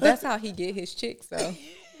now. That's how he get his chicks though.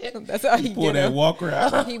 That's how he Pull get that them. walker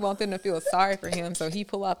out. He want them to feel sorry for him, so he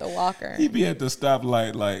pull out the walker. He be at the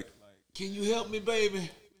stoplight like, can you help me, baby?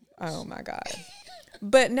 Oh my God.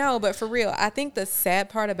 But for real, I think the sad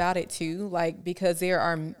part about it too, like, because there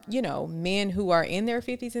are, men who are in their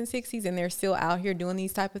 50s and 60s and they're still out here doing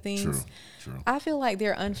these type of things. True. I feel like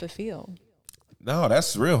they're unfulfilled. No,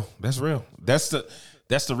 that's real. That's real. That's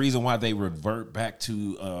the reason why they revert back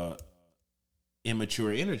to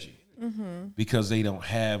immature energy. Because they don't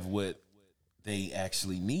have what they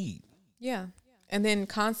actually need. Yeah. And then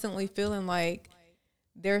constantly feeling like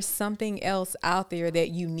there's something else out there that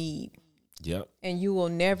you need. Yep. And you will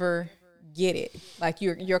never get it. Like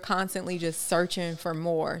you're constantly just searching for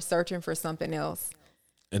more, searching for something else.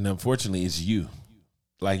 And unfortunately, it's you.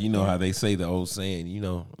 Like, how they say the old saying,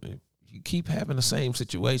 if you keep having the same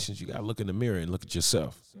situations, you got to look in the mirror and look at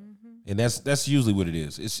yourself. And that's usually what it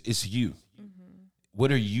is. It's you. What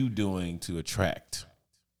are you doing to attract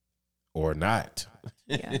or not?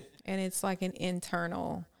 Yeah. And it's like an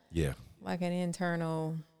internal. Yeah. Like an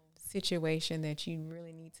internal situation that you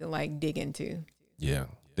really need to like dig into. Yeah.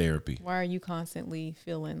 Therapy. Why are you constantly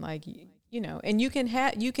feeling like, and you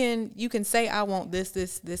can say, I want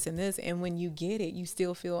this, and this. And when you get it, you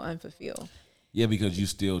still feel unfulfilled. Yeah. Because you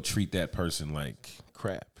still treat that person like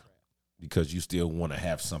crap because you still want to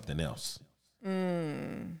have something else.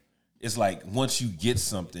 It's like once you get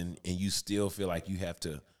something and you still feel like you have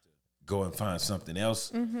to go and find something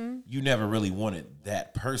else, you never really wanted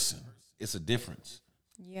that person. It's a difference.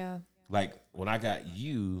 Yeah. Like when I got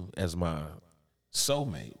you as my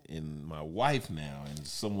soulmate and my wife now and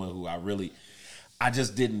someone who I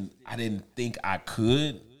didn't think I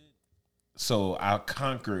could. So I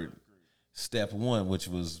conquered step one, which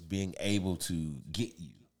was being able to get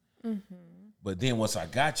you. But then once I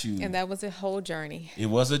got you. And that was a whole journey. It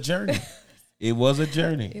was a journey. It was a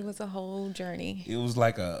journey. It was a whole journey. It was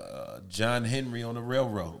like a John Henry on the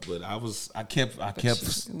railroad, but I kept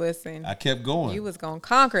going. You was gonna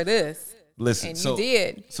conquer this. Listen, and you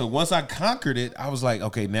did. So once I conquered it, I was like,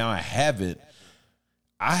 okay, now I have it.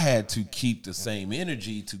 I had to keep the same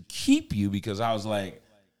energy to keep you because I was like,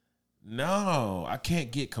 no, I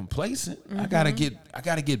can't get complacent. I gotta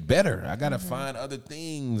get better. I gotta find other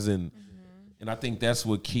things, and I think that's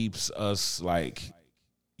what keeps us like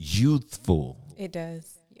youthful. It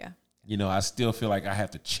does, yeah. I still feel like I have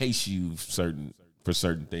to chase you for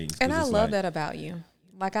certain things. And I love that about you.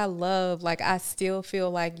 Like I still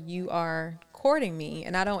feel like you are courting me,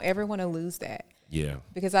 and I don't ever want to lose that. Yeah.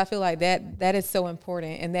 Because I feel like that is so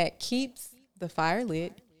important, and that keeps the fire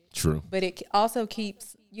lit. True. But it also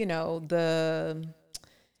keeps, it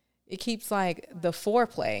keeps like the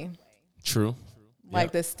foreplay. True.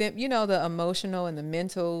 Like the the emotional and the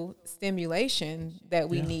mental stimulation that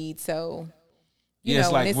we need. So, it's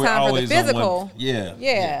like when it's we're time for the always physical.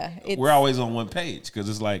 We're always on one page because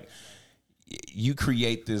it's like you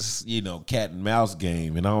create this, cat and mouse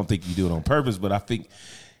game, and I don't think you do it on purpose, but I think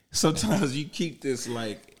sometimes you keep this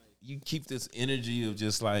energy of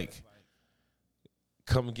just like,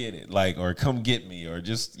 come get it, like, or come get me, or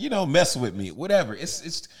just mess with me, whatever.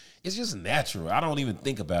 It's just natural. I don't even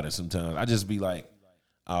think about it sometimes. I just be like,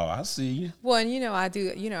 oh, I see you. Well, and I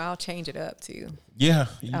do. I'll change it up too. Yeah,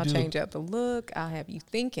 I'll change up the look. I'll have you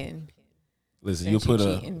thinking. Listen, you'll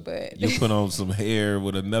put on some hair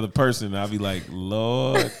with another person, and I'll be like,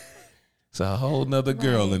 Lord, it's a whole nother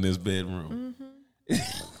girl in this bedroom.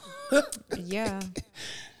 Yeah.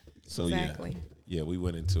 So exactly. Yeah, we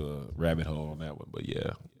went into a rabbit hole on that one, but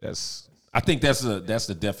yeah, I think that's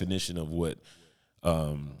the definition of what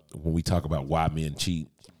when we talk about why men cheat.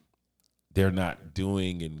 They're not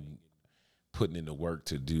doing and putting in the work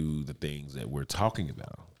to do the things that we're talking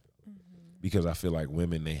about. Because I feel like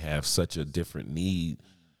women, they have such a different need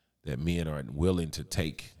that men aren't willing to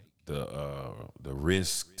take the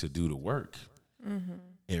risk to do the work.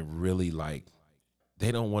 And really, like,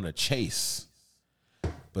 they don't want to chase.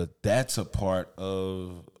 But that's a part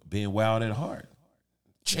of being wild at heart.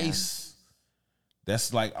 Chase. Yeah.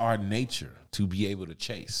 That's like our nature, to be able to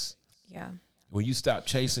chase. Yeah. When you stop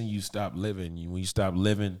chasing, you stop living. When you stop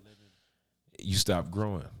living, you stop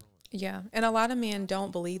growing. Yeah. And a lot of men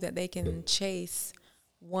don't believe that they can chase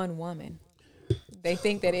one woman. They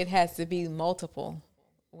think that it has to be multiple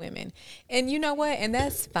women. And you know what? And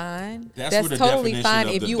that's fine. That's where the totally definition fine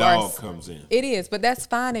of if the you dog are. Comes in. It is, but that's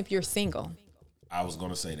fine if you're single. I was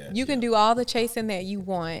going to say that. You can do all the chasing that you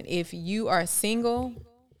want if you are single.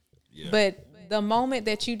 Yeah. But the moment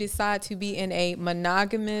that you decide to be in a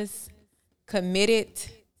monogamous, committed,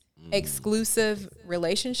 exclusive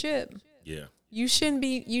relationship, yeah, you shouldn't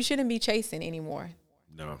be chasing anymore.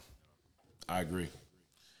 No, I agree.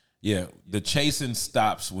 Yeah, the chasing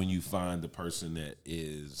stops when you find the person that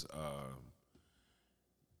is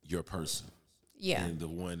your person. Yeah. And the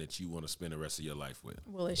one that you want to spend the rest of your life with.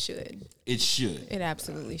 Well, it should. It should. It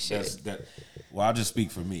absolutely should. Well, I'll just speak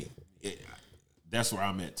for me. That's where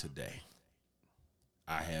I'm at today.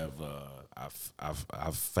 I have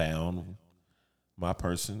I've found my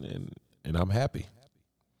person and I'm happy.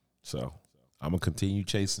 So I'm gonna continue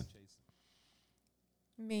chasing.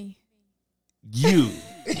 Me. You.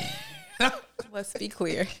 Let's be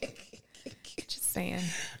clear. Just saying.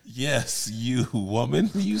 Yes, you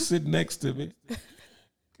woman. You sit next to me.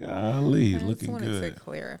 Golly, looking good. I just wanted to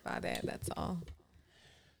clarify that. That's all.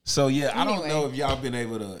 So yeah, anyway. I don't know if y'all been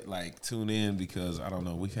able to like tune in because I don't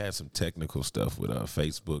know. We've had some technical stuff with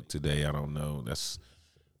Facebook today. I don't know. That's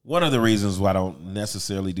one of the reasons why I don't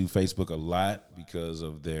necessarily do Facebook a lot because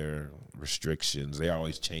of their restrictions. They're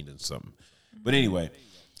always changing something. But anyway.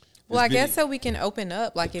 Well, I guess so we can open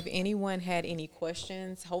up, like if anyone had any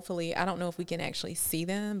questions, hopefully, I don't know if we can actually see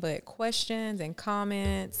them, but questions and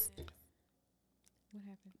comments. What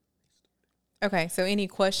happened? Okay, so any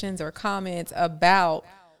questions or comments about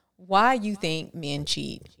why you think men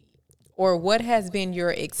cheat or what has been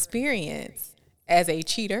your experience as a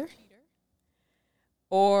cheater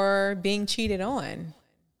or being cheated on.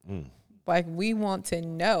 Like, we want to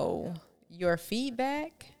know your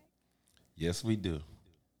feedback. Yes, we do.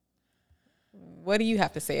 What do you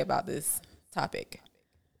have to say about this topic?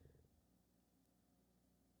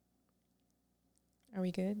 Are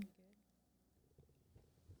we good?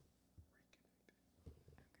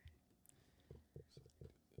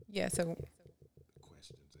 Yeah, so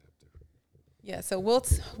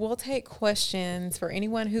we'll take questions for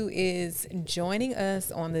anyone who is joining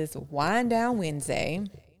us on this Wind Down Wednesday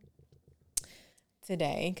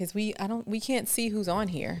today, because we can't see who's on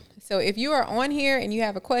here. So if you are on here and you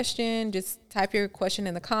have a question, just type your question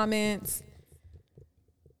in the comments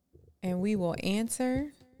and we will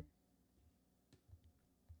answer.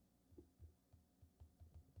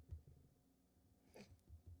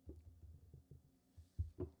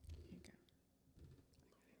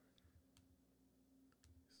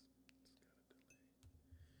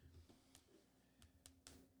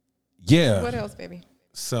 Yeah. What else, baby?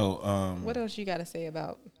 So, what else you got to say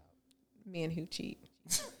about men who cheat?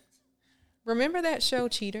 Remember that show,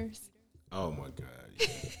 Cheaters? Oh my God, yeah,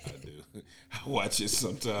 I do. I watch it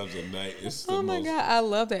sometimes at night. It's the God, I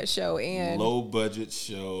love that show. And low budget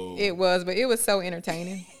show. It was, but it was so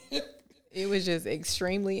entertaining. It was just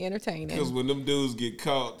extremely entertaining. Because when them dudes get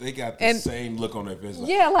caught, they got the same look on their face. Like,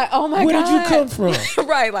 yeah, like, oh my where God. Where did you come from?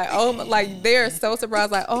 Right, like, oh, like they're so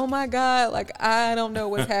surprised, like, oh my God, like I don't know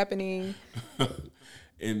what's happening.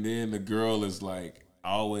 And then the girl is like,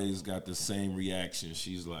 always got the same reaction.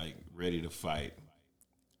 She's like ready to fight.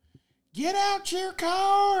 Get out your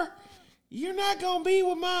car. You're not going to be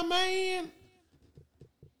with my man.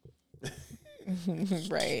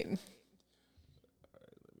 Right.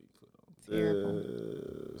 All right, let me put on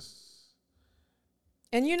this.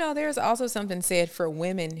 And you know, there's also something said for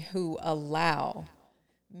women who allow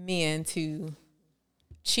men to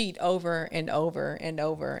cheat over and over and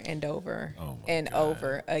over and over and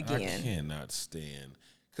over again. I cannot stand,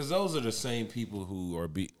 because those are the same people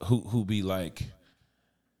who be like,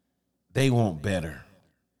 they want better.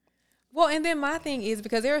 Well, and then my thing is,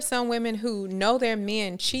 because there are some women who know their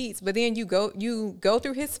man cheats, but then you go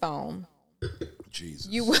through his phone.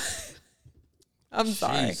 Jesus. I'm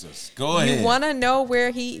sorry. Jesus, go ahead. You want to know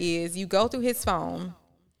where he is. You go through his phone.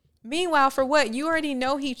 Meanwhile, for what? You already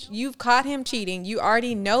know you've caught him cheating. You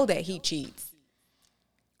already know that he cheats.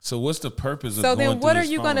 So what's the purpose of going going So then what are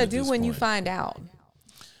his you phone going to at do this when you point? find out?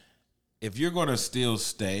 If you're going to still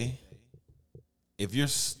stay, if you're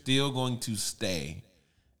still going to stay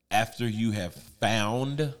after you have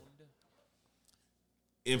found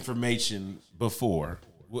information before,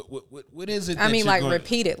 what is it? I mean, like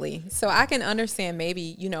repeatedly. So I can understand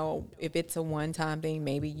maybe, if it's a one-time thing,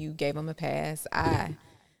 maybe you gave him a pass. I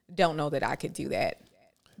don't know that I could do that.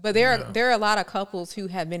 But there are a lot of couples who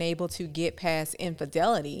have been able to get past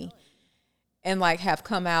infidelity and like have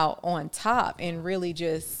come out on top and really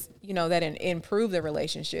just, that improve the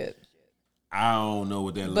relationship. I don't know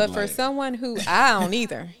what that looks like. But for someone who, I don't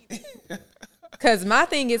either. Because my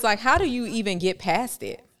thing is like, how do you even get past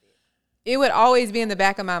it? It would always be in the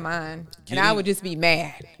back of my mind, and I would just be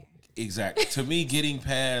mad. Exactly. To me, getting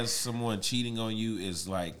past someone cheating on you is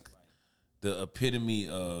like the epitome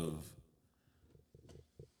of,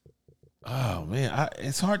 oh man,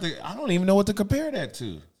 it's hard to, I don't even know what to compare that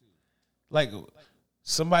to. Like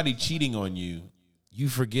somebody cheating on you, you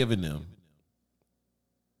forgiving them.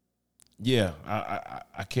 Yeah,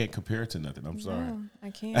 I can't compare it to nothing. I'm sorry. No,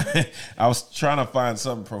 I can't. I was trying to find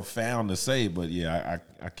something profound to say, but yeah,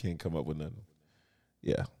 I can't come up with nothing.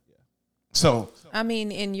 Yeah. So, I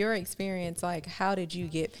mean, in your experience, like, how did you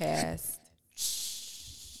get past?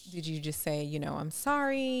 Did you just say, I'm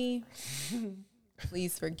sorry,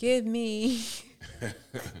 please forgive me?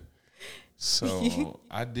 So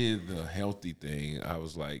I did the healthy thing. I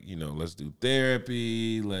was like, let's do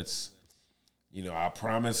therapy. Let's, I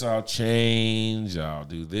promise I'll change. I'll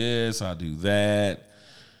do this. I'll do that.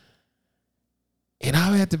 And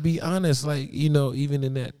I had to be honest, like, even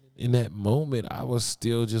in that moment, I was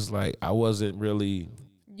still just like, I wasn't really.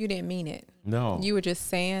 You didn't mean it. No. You were just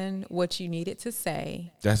saying what you needed to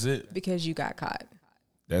say. That's it. Because you got caught.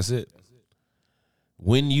 That's it.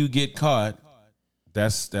 When you get caught,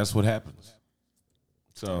 that's what happens.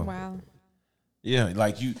 So. Wow. Yeah,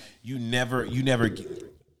 like you never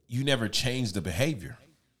change the behavior.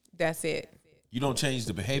 That's it. You don't change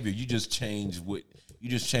the behavior. You just change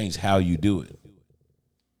how you do it.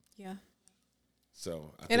 Yeah.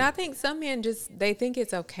 So, I think some men they think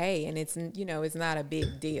it's okay, and it's it's not a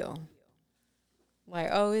big deal. Like,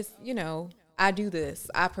 oh, it's I do this,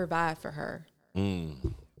 I provide for her,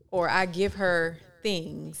 or I give her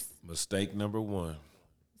things. Mistake number one.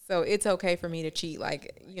 So it's okay for me to cheat.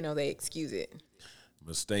 Like they excuse it.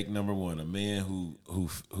 Mistake number one: a man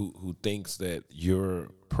who thinks that you're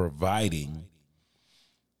providing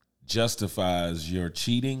justifies your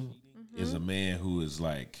cheating is a man who is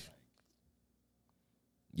like.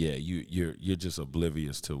 Yeah, you're just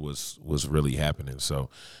oblivious to what's really happening. So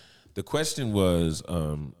the question was,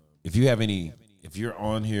 if you're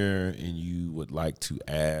on here and you would like to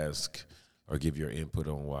ask or give your input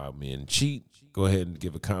on why men cheat, go ahead and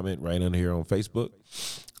give a comment right under here on Facebook,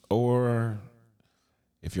 or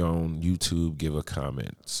if you're on YouTube, give a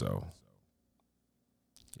comment. So,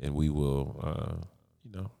 and we will,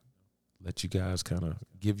 let you guys kind of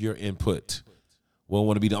give your input. We don't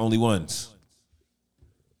want to be the only ones.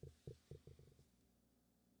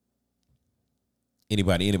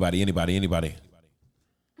 Anybody.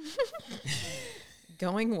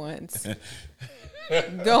 Going once.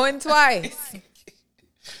 Going twice.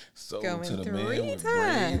 So going to the 3 man with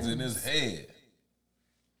times. braids in his head.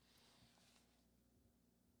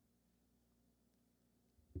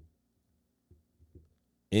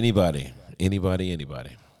 Anybody.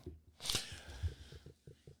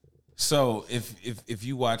 So if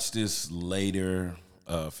you watch this later,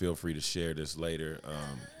 feel free to share this later.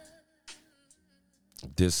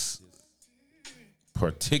 This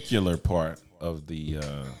particular part of the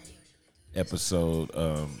episode,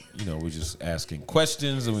 we're just asking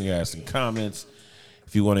questions and we're asking comments.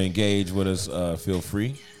 If you want to engage with us, feel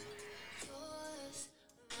free.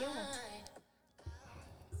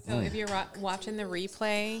 So if you're watching the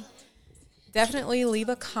replay, definitely leave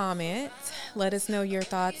a comment. Let us know your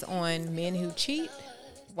thoughts on men who cheat.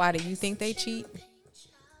 Why do you think they cheat?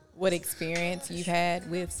 What experience you've had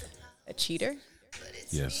with a cheater?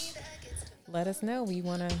 Yes. Let us know. We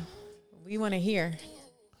want to hear.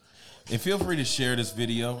 And feel free to share this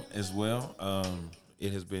video as well.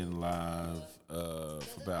 It has been live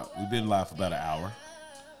we've been live for about an hour,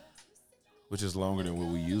 which is longer than what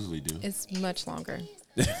we usually do. It's much longer.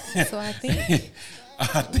 So I think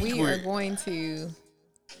we are going to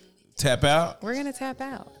tap out. We're gonna tap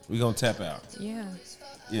out. We're gonna tap out. Yeah.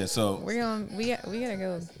 Yeah. So we gotta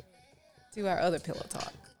go do our other pillow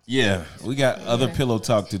talk. Yeah, we got other pillow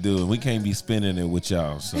talk to do, and we can't be spinning it with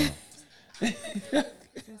y'all. So this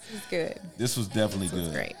is good. This was definitely good.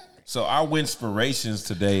 Was great. So our winspirations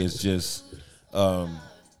today is just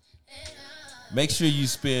make sure you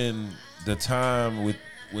spend the time with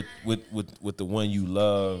the one you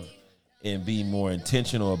love, and be more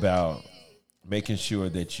intentional about making sure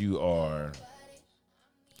that you are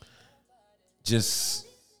just,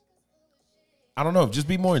 I don't know, just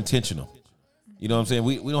be more intentional. You know what I'm saying?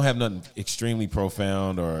 We don't have nothing extremely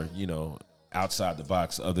profound or, outside the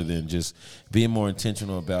box other than just being more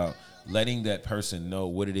intentional about letting that person know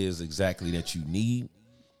what it is exactly that you need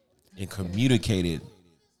and communicate it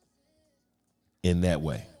in that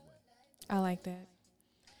way. I like that.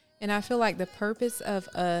 And I feel like the purpose of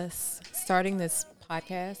us starting this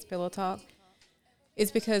podcast, Pillow Talk,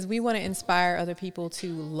 is because we want to inspire other people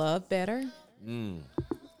to love better.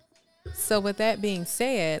 So with that being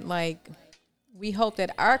said, like, we hope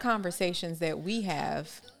that our conversations that we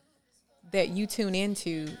have, that you tune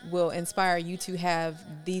into, will inspire you to have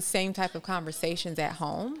these same type of conversations at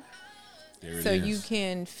home. So you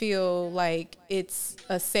can feel like it's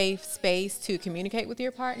a safe space to communicate with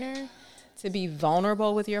your partner, to be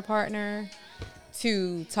vulnerable with your partner,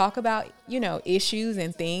 to talk about, you know, issues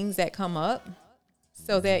and things that come up,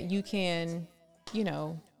 so that you can, you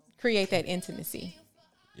know, create that intimacy.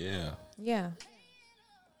 Yeah. Yeah.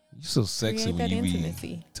 You're so sexy when you intimacy.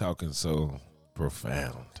 be talking so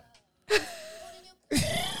profound.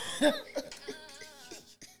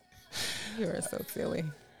 You are so silly.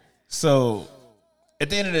 So, at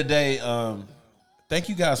the end of the day, thank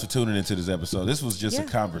you guys for tuning into this episode. This was just a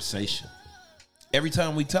conversation. Every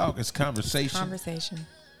time we talk, it's conversation. Conversation.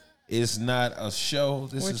 It's not a show.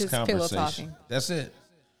 This We're is just conversation. pillow talking. That's it.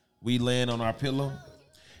 We laying on our pillow,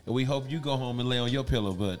 and we hope you go home and lay on your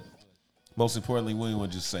pillow. But most importantly, we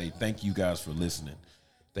want to just say thank you guys for listening.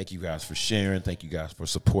 Thank you guys for sharing. Thank you guys for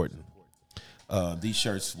supporting. These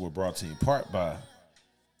shirts were brought to you in part by,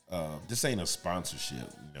 this ain't a sponsorship.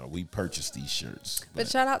 You know, we purchased these shirts. But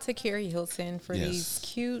shout out to Carrie Hilton for these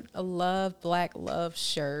cute black love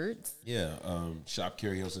shirts. Yeah,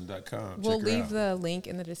 shopcarriehilton.com. We'll leave the link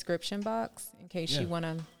in the description box in case you want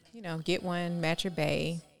to, you know, get one, match your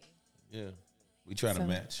bae. Yeah, we try to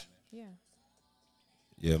match. Yeah.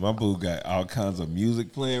 Yeah, my boo got all kinds of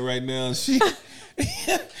music playing right now. So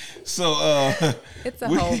it's a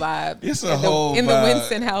whole vibe. It's a whole vibe in the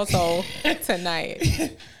Winston household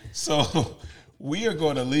tonight. So we are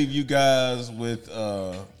going to leave you guys with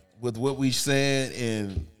what we said,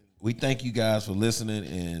 and we thank you guys for listening,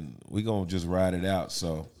 and we're going to just ride it out.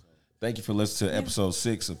 So thank you for listening to episode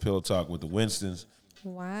 6 of Pillow Talk with the Winstons.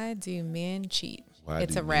 Why do men cheat?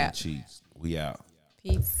 It's a wrap. Cheat. We out.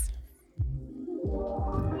 Peace.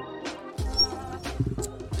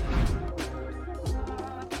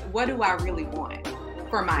 What do I really want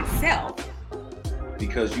for myself?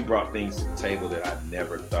 Because you brought things to the table that I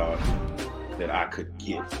never thought that I could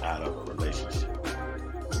get out of a relationship.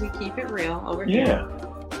 We keep it real over here. Yeah.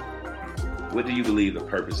 What do you believe the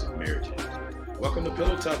purpose of marriage is? Welcome to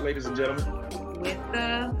Pillow Talk, ladies and gentlemen. With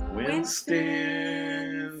the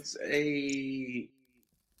Winstons. Hey.